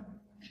hell,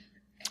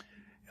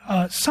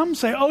 some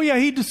say, oh yeah,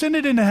 he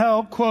descended into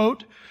hell,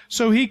 quote,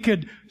 so he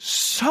could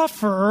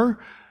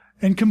suffer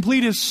and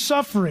complete his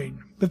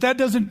suffering. But that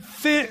doesn't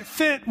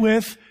fit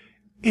with,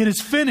 it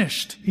is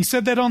finished. He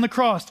said that on the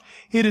cross.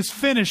 It is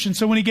finished. And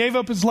so when he gave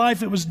up his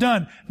life, it was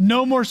done.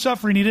 No more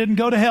suffering. He didn't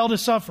go to hell to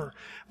suffer,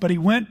 but he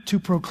went to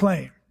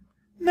proclaim.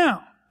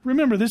 Now,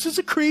 remember, this is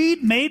a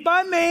creed made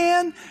by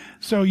man,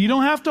 so you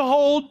don't have to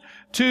hold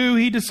to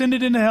he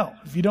descended into hell.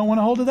 If you don't want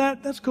to hold to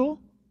that, that's cool.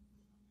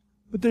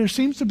 But there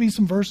seems to be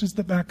some verses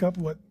that back up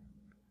what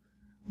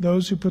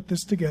those who put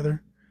this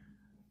together.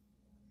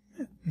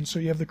 And so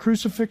you have the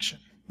crucifixion,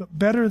 but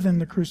better than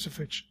the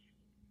crucifixion.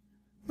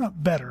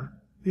 Not better,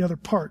 the other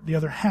part, the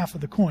other half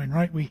of the coin,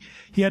 right?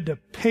 He had to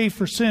pay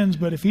for sins,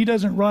 but if he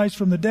doesn't rise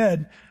from the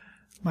dead,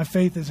 my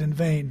faith is in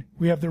vain.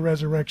 We have the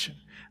resurrection.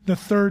 The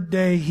third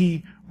day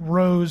he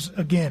rose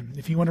again.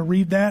 If you want to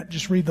read that,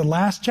 just read the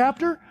last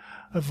chapter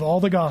of all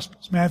the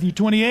Gospels. Matthew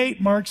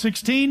 28, Mark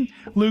 16,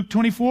 Luke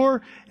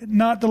 24,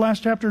 not the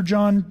last chapter.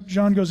 John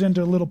goes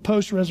into a little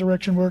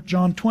post-resurrection work,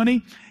 John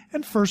 20,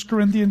 and 1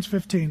 Corinthians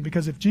 15.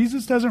 Because if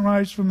Jesus doesn't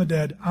rise from the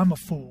dead, I'm a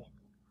fool.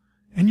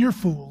 And you're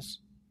fools.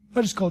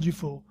 I just called you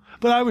fool.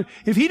 But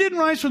if he didn't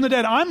rise from the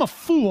dead, I'm a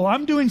fool.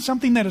 I'm doing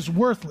something that is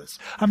worthless.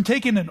 I'm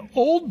taking an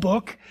old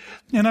book,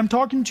 and I'm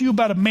talking to you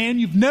about a man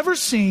you've never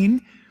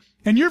seen,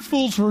 and you're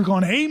fools for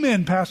going,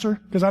 amen, Pastor,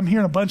 because I'm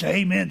hearing a bunch of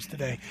amens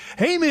today.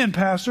 Amen,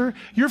 Pastor.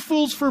 You're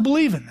fools for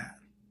believing that.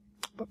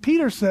 But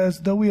Peter says,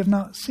 though we have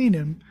not seen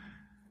him,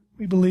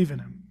 we believe in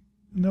him.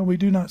 And though we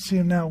do not see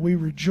him now, we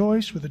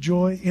rejoice with a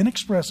joy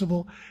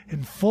inexpressible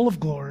and full of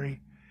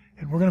glory,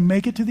 and we're going to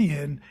make it to the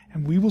end,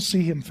 and we will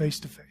see him face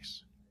to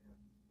face.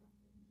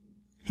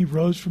 He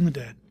rose from the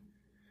dead.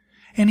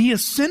 And he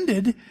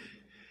ascended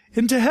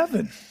into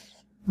heaven.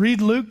 Read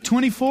Luke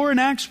 24 and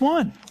Acts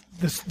 1.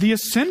 The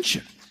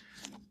ascension.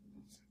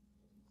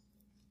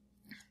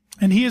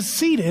 And he is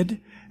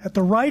seated at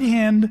the right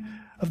hand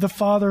of the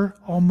Father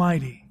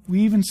Almighty.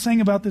 We even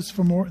sang about this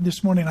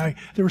this morning.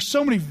 There were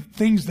so many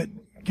things that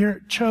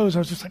Garrett chose. I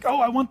was just like,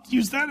 I want to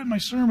use that in my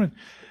sermon.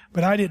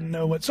 But I didn't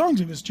know what songs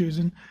he was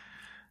choosing.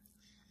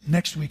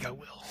 Next week I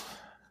will.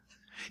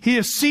 He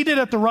is seated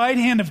at the right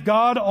hand of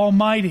God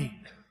Almighty.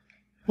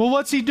 Well,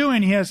 what's he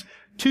doing? He has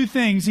two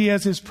things. He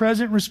has his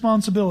present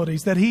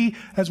responsibilities that he,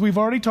 as we've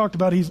already talked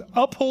about, he's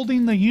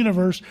upholding the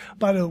universe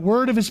by the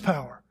word of his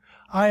power.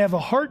 I have a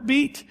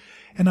heartbeat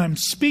and I'm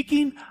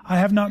speaking. I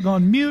have not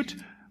gone mute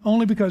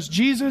only because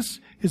Jesus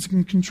is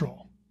in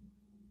control.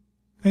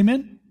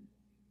 Amen?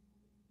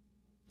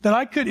 That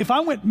I could, if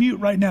I went mute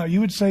right now, you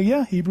would say,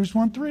 yeah, Hebrews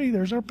 1:3,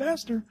 there's our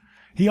pastor.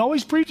 He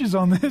always preaches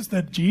on this,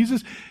 that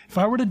Jesus, if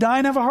I were to die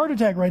and have a heart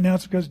attack right now,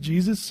 it's because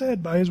Jesus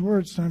said by his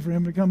words, it's time for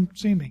him to come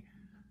see me.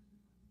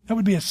 That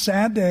would be a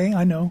sad day,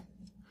 I know,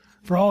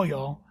 for all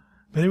y'all,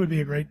 but it would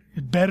be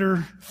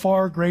better,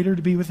 far greater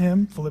to be with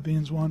him,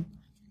 Philippians 1.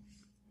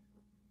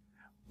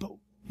 But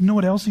you know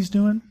what else he's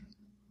doing?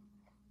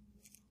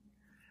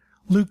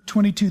 Luke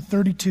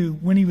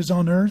 22:32, when he was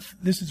on earth,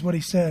 this is what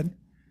he said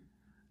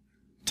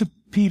to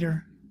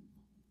Peter,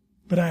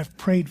 but I have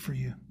prayed for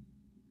you,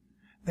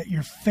 that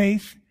your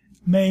faith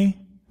may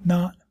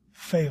not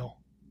fail.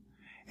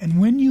 And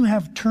when you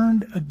have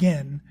turned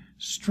again,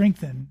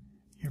 strengthen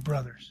your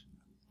brothers.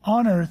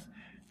 On earth,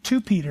 to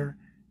Peter,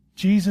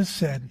 Jesus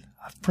said,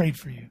 I've prayed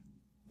for you.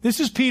 This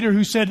is Peter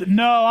who said,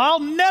 no, I'll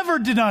never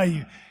deny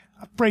you.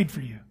 I've prayed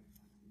for you.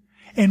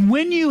 And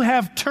when you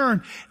have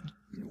turned,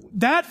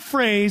 that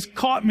phrase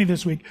caught me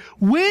this week.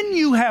 When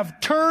you have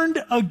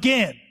turned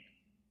again,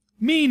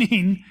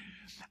 meaning,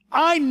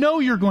 I know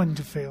you're going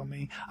to fail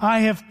me. I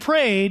have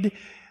prayed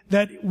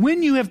that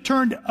when you have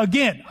turned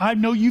again, I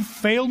know you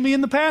failed me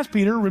in the past,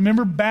 Peter.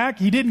 Remember back,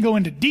 he didn't go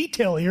into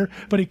detail here,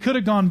 but he could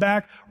have gone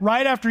back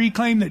right after he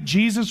claimed that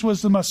Jesus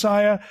was the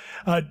Messiah.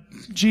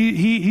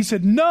 He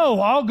said, no,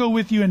 I'll go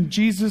with you. And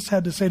Jesus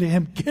had to say to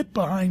him, get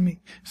behind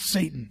me,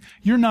 Satan.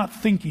 You're not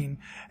thinking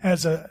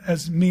as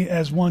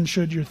one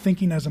should. You're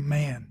thinking as a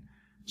man.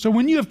 So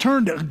when you have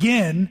turned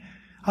again,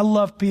 I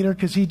love Peter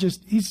because he's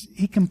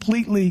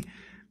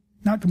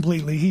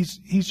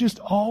just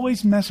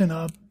always messing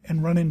up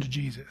and run into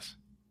Jesus.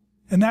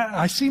 And that,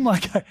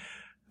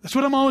 that's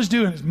what I'm always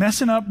doing, is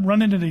messing up,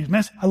 running into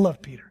these I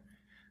love Peter.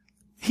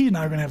 He and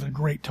I are going to have a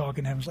great talk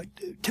in heaven. It's like,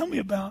 dude, tell me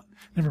about,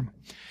 never mind.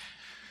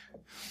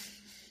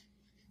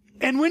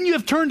 And when you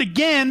have turned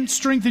again,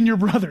 strengthen your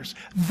brothers.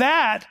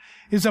 That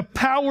is a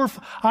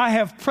powerful, I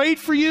have prayed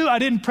for you. I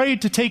didn't pray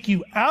to take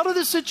you out of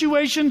the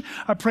situation.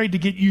 I prayed to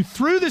get you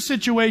through the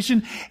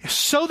situation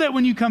so that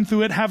when you come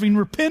through it, having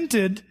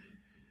repented,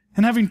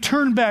 and having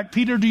turned back,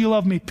 Peter, do you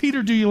love me?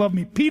 Peter, do you love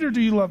me? Peter,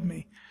 do you love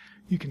me?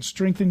 You can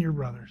strengthen your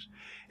brothers.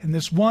 And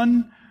this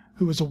one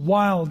who was a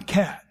wild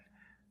cat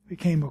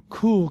became a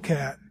cool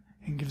cat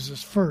and gives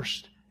us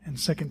 1st and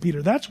 2nd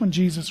Peter. That's when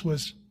Jesus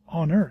was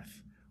on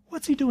earth.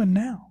 What's he doing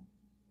now?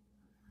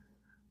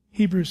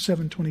 Hebrews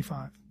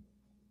 7:25.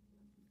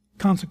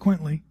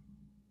 Consequently,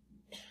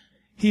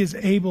 he is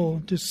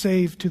able to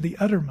save to the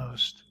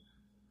uttermost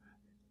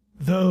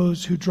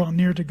those who draw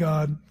near to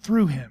God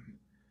through him,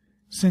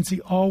 since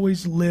he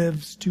always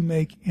lives to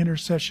make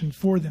intercession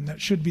for them. That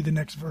should be the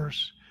next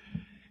verse.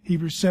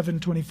 Hebrews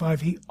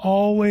 7:25. He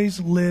always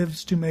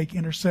lives to make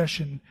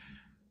intercession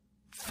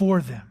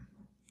for them.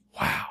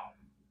 Wow.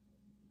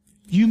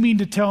 You mean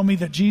to tell me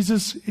that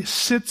Jesus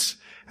sits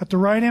at the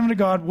right hand of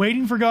God,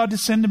 waiting for God to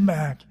send him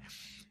back,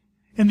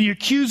 and the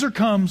accuser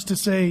comes to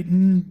say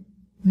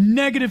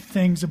negative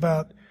things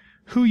about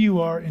who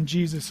you are, and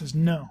Jesus says,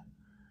 no,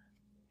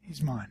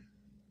 he's mine.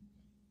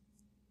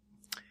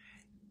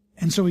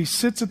 And so he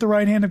sits at the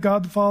right hand of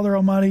God the Father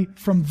Almighty.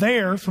 From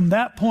there, from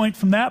that point,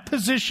 from that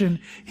position,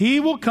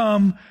 he will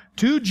come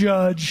to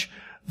judge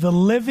the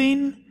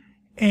living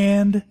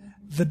and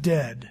the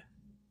dead.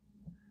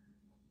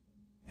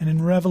 And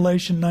in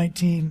Revelation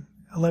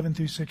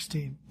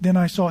 19:11-16, then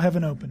I saw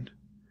heaven opened,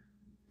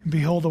 and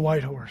behold, a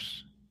white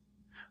horse.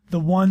 The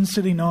one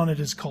sitting on it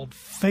is called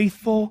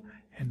Faithful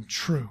and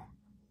True.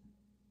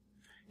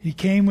 He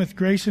came with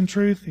grace and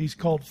truth. He's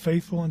called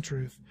Faithful and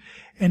Truth.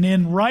 And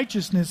in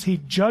righteousness he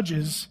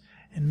judges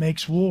and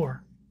makes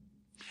war.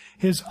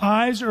 His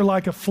eyes are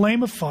like a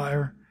flame of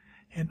fire,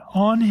 and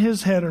on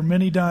his head are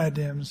many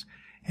diadems,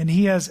 and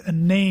he has a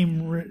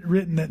name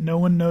written that no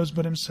one knows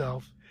but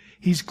himself.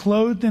 He's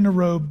clothed in a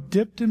robe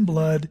dipped in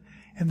blood,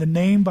 and the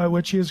name by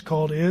which he is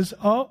called is,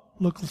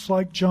 looks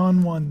like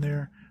John 1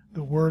 there,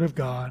 the Word of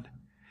God.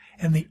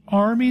 And the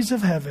armies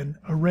of heaven,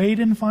 arrayed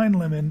in fine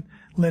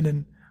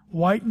linen,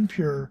 white and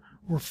pure,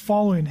 were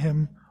following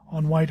him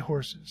on white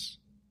horses.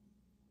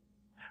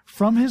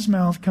 From his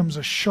mouth comes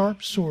a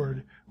sharp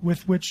sword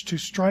with which to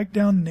strike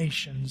down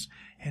nations,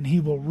 and he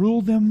will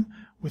rule them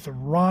with a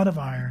rod of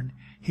iron.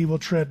 He will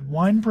tread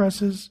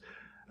winepresses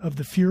of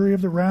the fury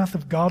of the wrath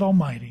of God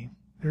Almighty.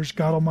 There's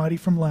God Almighty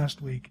from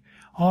last week.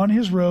 On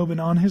his robe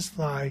and on his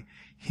thigh,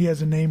 he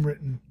has a name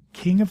written,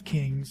 King of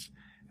Kings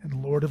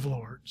and Lord of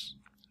Lords.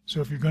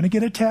 So if you're going to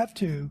get a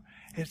tattoo,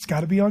 it's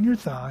got to be on your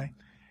thigh,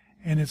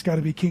 and it's got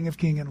to be King of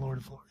Kings and Lord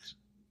of Lords.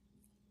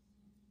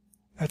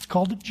 That's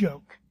called a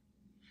joke.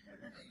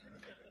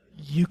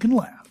 You can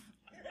laugh.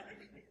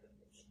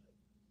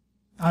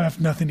 I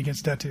have nothing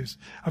against tattoos.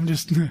 I'm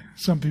just,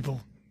 some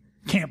people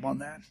camp on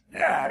that.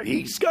 Yeah,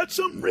 he's got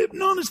something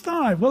written on his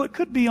thigh. Well, it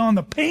could be on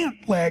the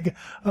pant leg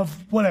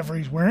of whatever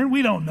he's wearing.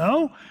 We don't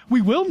know.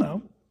 We will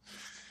know.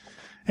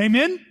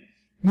 Amen?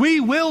 We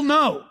will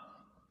know.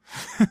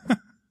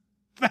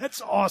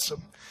 That's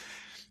awesome.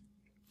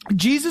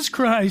 Jesus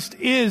Christ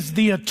is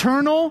the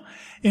eternal,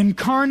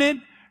 incarnate,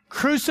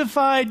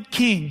 crucified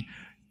King.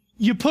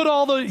 You put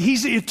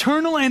he's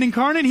eternal and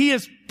incarnate. He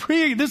is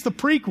this is the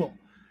prequel.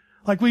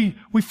 Like we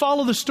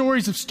follow the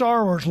stories of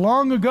Star Wars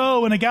long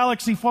ago in a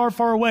galaxy far,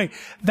 far away.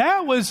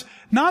 That was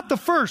not the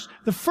first.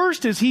 The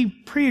first is he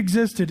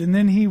pre-existed, and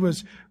then he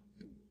was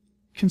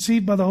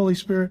conceived by the Holy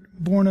Spirit,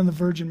 born of the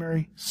Virgin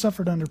Mary,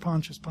 suffered under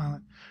Pontius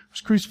Pilate,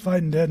 was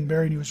crucified and dead and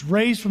buried. He was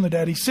raised from the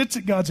dead. He sits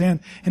at God's hand,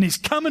 and he's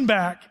coming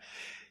back.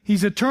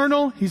 He's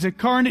eternal. He's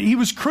incarnate. He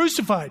was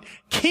crucified.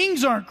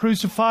 Kings aren't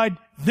crucified.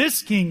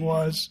 This king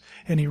was,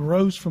 and he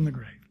rose from the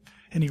grave,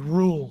 and he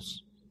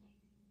rules.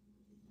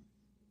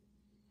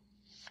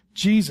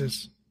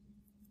 Jesus,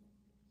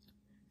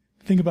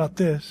 think about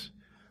this,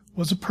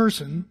 was a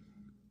person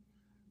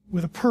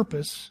with a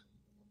purpose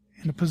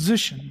and a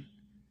position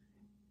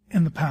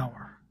and the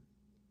power.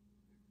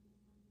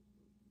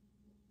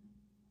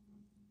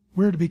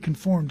 We're to be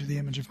conformed to the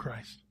image of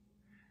Christ.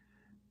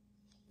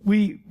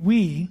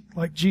 We,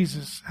 like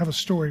Jesus, have a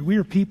story. We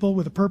are people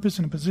with a purpose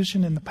and a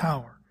position and the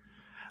power.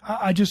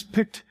 I just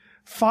picked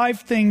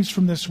 5 things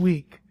from this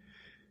week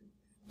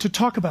to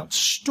talk about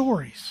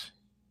stories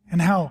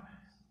and how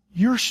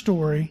your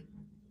story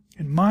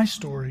and my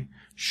story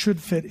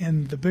should fit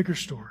in the bigger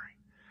story.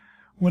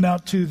 Went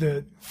out to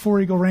the Four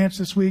Eagle Ranch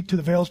this week, to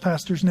the Vales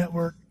Pastors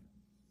Network.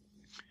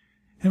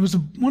 And it was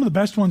one of the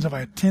best ones I've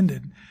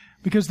attended,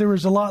 because there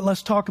was a lot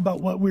less talk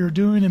about what we were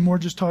doing and more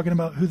just talking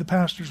about who the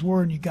pastors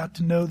were, and you got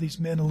to know these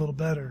men a little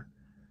better.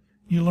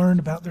 You learned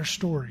about their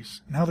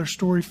stories and how their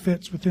story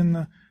fits within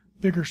the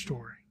bigger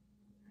story.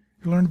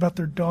 You learned about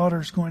their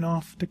daughters going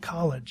off to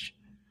college.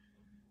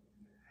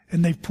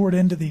 And they've poured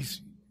into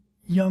these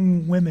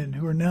young women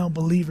who are now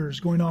believers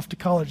going off to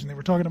college. And they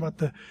were talking about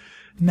the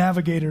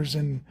navigators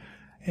and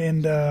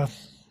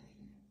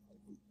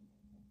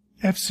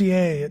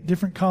FCA at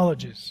different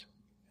colleges,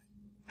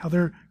 how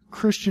their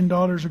Christian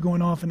daughters are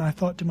going off. And I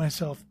thought to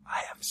myself, I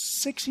have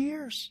 6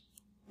 years.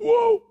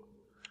 Whoa.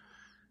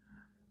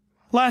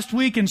 Last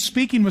week in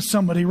speaking with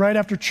somebody right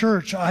after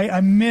church, I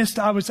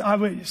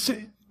was,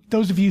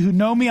 those of you who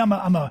know me, I'm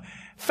a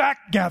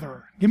fact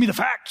gatherer. Give me the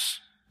facts,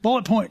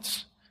 bullet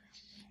points.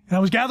 And I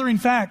was gathering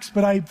facts,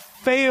 but I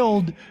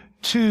failed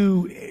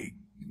to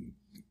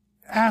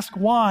ask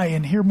why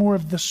and hear more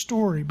of the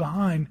story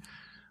behind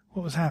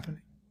what was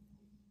happening.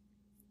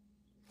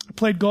 I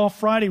played golf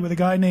Friday with a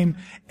guy named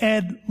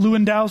Ed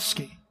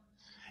Lewandowski.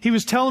 He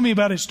was telling me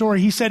about his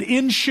story. He said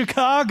in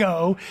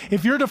Chicago,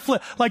 if you're to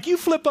flip, like you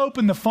flip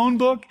open the phone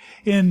book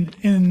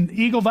in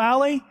Eagle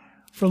Valley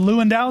for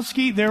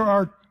Lewandowski, there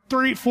are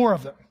 4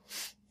 of them.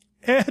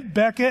 Ed,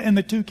 Becca, and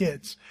the 2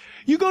 kids.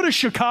 You go to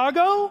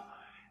Chicago,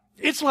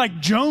 It's like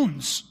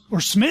Jones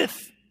or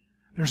Smith.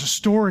 There's a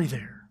story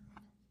there.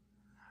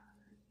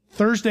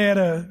 Thursday I had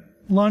a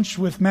lunch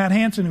with Matt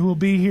Hansen, who will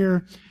be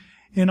here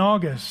in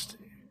August.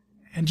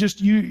 And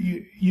just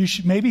you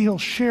should, maybe he'll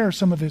share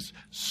some of his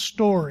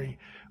story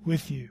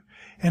with you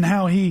and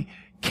how he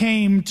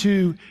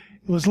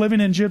was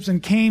living in Gypsum,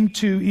 came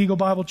to Eagle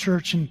Bible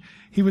Church, and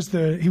he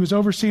was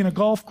overseeing a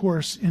golf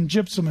course in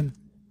Gypsum. And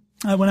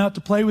I went out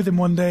to play with him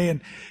one day,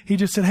 and he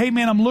just said, "Hey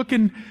man, I'm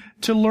looking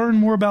to learn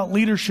more about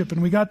leadership."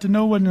 And we got to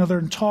know one another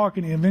and talk,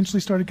 and he eventually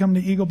started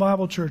coming to Eagle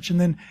Bible Church. And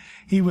then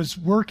he was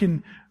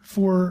working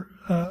for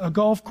a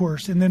golf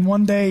course. And then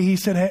one day he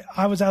said, "Hey,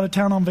 I was out of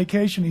town on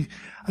vacation."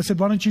 I said,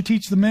 "Why don't you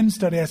teach the men's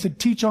study?" I said,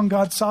 "Teach on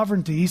God's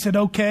sovereignty." He said,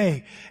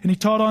 "Okay." And he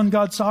taught on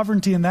God's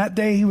sovereignty. And that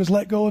day he was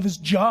let go of his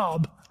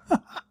job.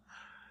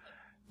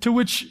 To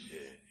which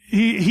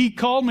he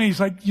called me. He's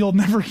like, "You'll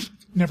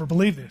never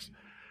believe this.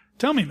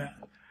 Tell me, Matt."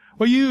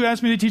 "Well, you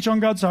asked me to teach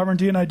on God's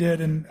sovereignty, and I did,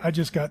 and I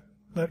just got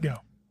let go."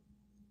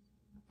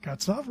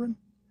 God's sovereign.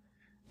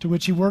 To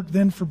which he worked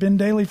then for Ben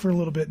Daly for a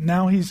little bit.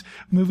 Now he's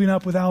moving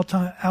up with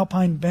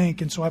Alpine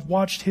Bank. And so I've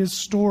watched his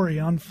story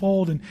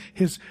unfold and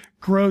his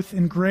growth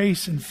in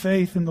grace and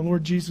faith in the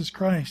Lord Jesus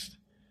Christ.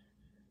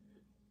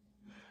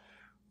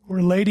 Or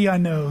a lady I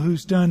know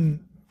who's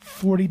done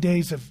 40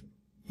 days of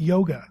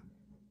yoga.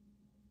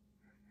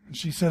 And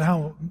she said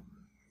how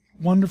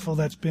wonderful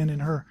that's been in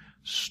her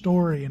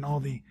story and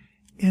all the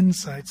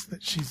insights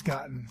that she's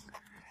gotten.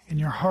 And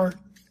your heart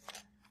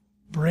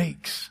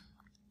breaks.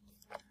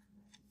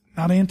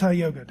 Not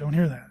anti-yoga. Don't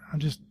hear that.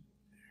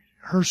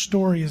 Her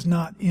story is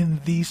not in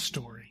the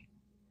story.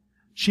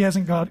 She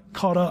hasn't got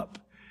caught up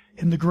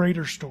in the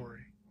greater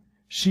story.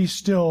 She's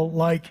still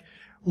like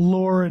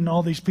Laura and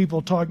all these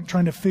people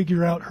trying to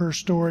figure out her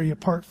story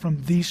apart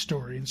from the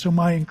story. And so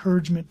my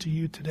encouragement to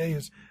you today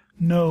is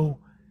know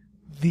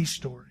the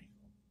story,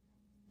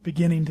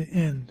 beginning to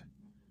end,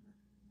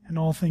 and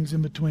all things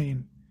in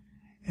between.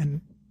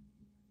 And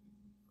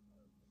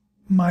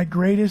my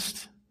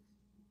greatest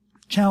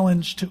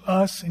challenge to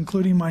us,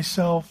 including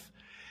myself,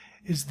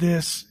 is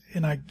this,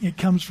 and it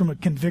comes from a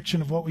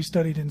conviction of what we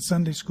studied in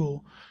Sunday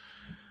school.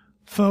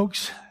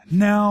 Folks,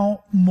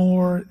 now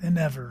more than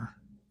ever,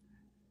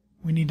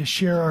 we need to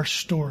share our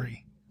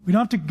story. We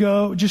don't have to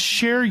go, just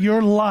share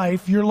your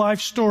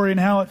life story and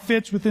how it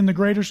fits within the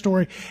greater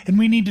story. And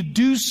we need to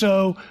do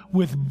so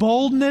with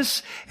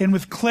boldness and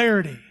with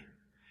clarity.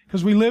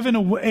 Because we live in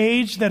an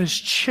age that is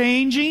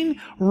changing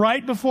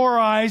right before our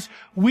eyes.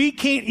 We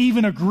can't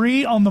even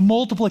agree on the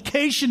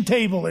multiplication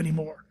table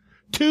anymore.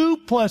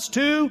 2 +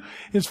 2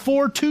 is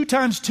 4. 2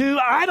 times 2,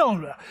 I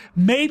don't know.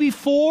 Maybe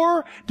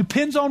 4.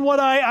 Depends on what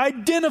I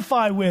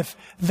identify with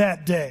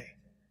that day.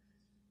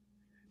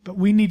 But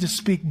we need to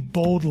speak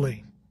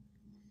boldly.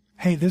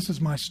 Hey, this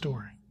is my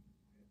story.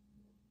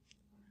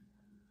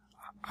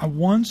 I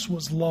once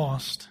was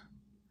lost.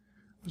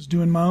 Was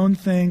doing my own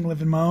thing,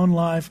 living my own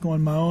life,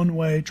 going my own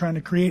way, trying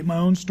to create my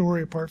own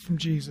story apart from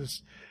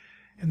Jesus.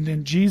 And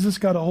then Jesus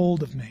got a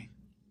hold of me.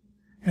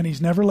 And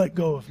He's never let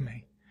go of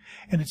me.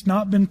 And it's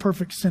not been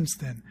perfect since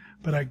then.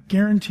 But I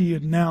guarantee you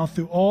now,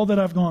 through all that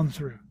I've gone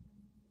through,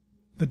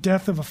 the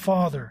death of a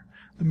father,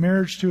 the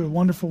marriage to a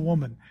wonderful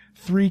woman,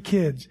 3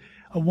 kids,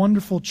 a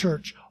wonderful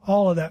church,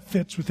 all of that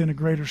fits within a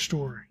greater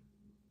story.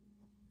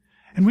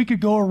 And we could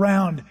go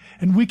around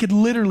and we could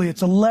literally,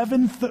 it's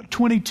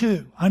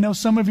 11:22. I know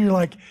some of you are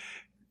like,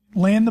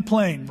 land the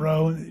plane,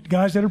 bro.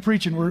 Guys that are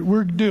preaching,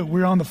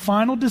 we're on the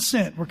final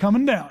descent. We're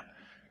coming down.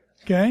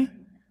 Okay?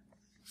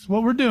 That's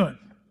what we're doing.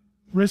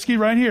 Risky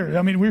right here.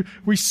 I mean,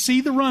 we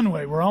see the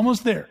runway. We're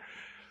almost there.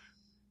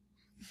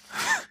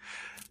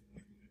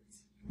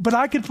 But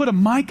I could put a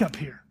mic up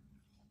here.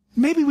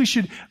 Maybe we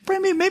should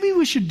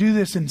do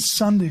this in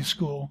Sunday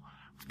school.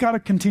 We've got to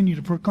continue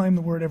to proclaim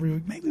the word every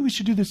week. Maybe we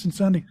should do this in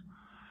Sunday.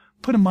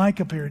 Put a mic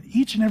up here, and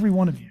each and every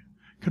one of you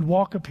could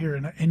walk up here,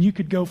 and you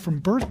could go from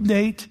birth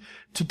date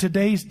to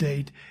today's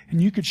date,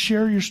 and you could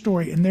share your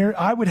story. And there,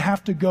 I would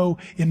have to go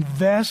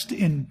invest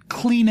in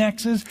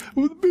Kleenexes.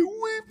 We'd be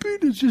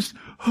weeping.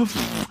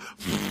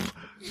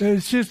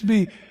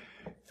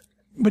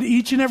 But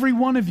each and every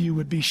one of you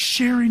would be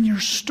sharing your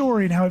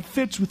story and how it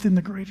fits within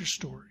the greater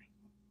story.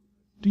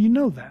 Do you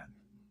know that?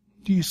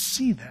 Do you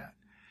see that?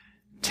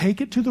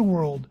 Take it to the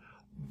world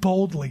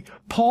boldly.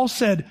 Paul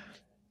said,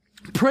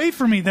 "Pray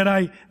for me that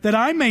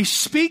I may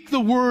speak the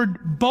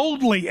word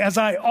boldly as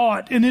I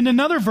ought." And in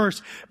another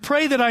verse,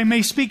 "Pray that I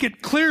may speak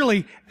it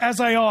clearly as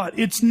I ought."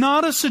 It's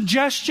not a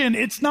suggestion.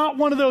 It's not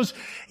one of those,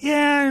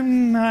 I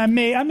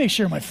may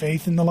share my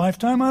faith in the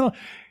lifetime.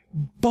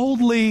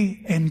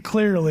 Boldly and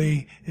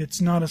clearly,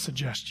 it's not a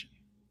suggestion.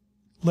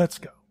 Let's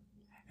go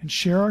and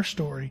share our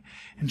story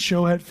and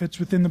show how it fits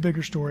within the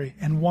bigger story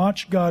and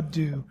watch God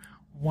do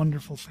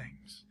wonderful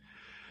things.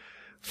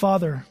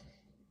 Father,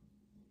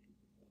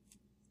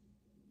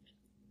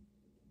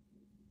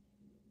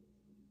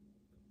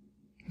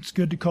 it's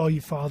good to call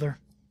you Father.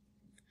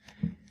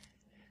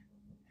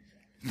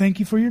 Thank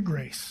you for your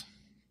grace.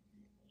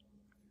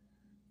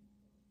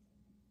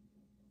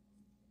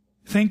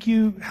 Thank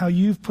you how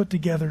you've put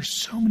together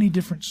so many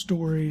different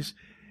stories.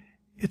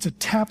 It's a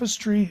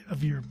tapestry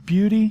of your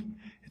beauty.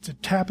 It's a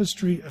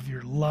tapestry of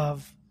your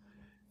love.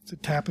 It's a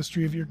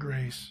tapestry of your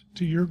grace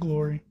to your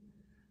glory.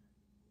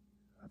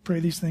 I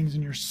pray these things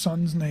in your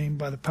Son's name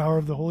by the power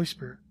of the Holy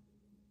Spirit.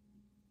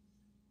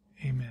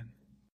 Amen.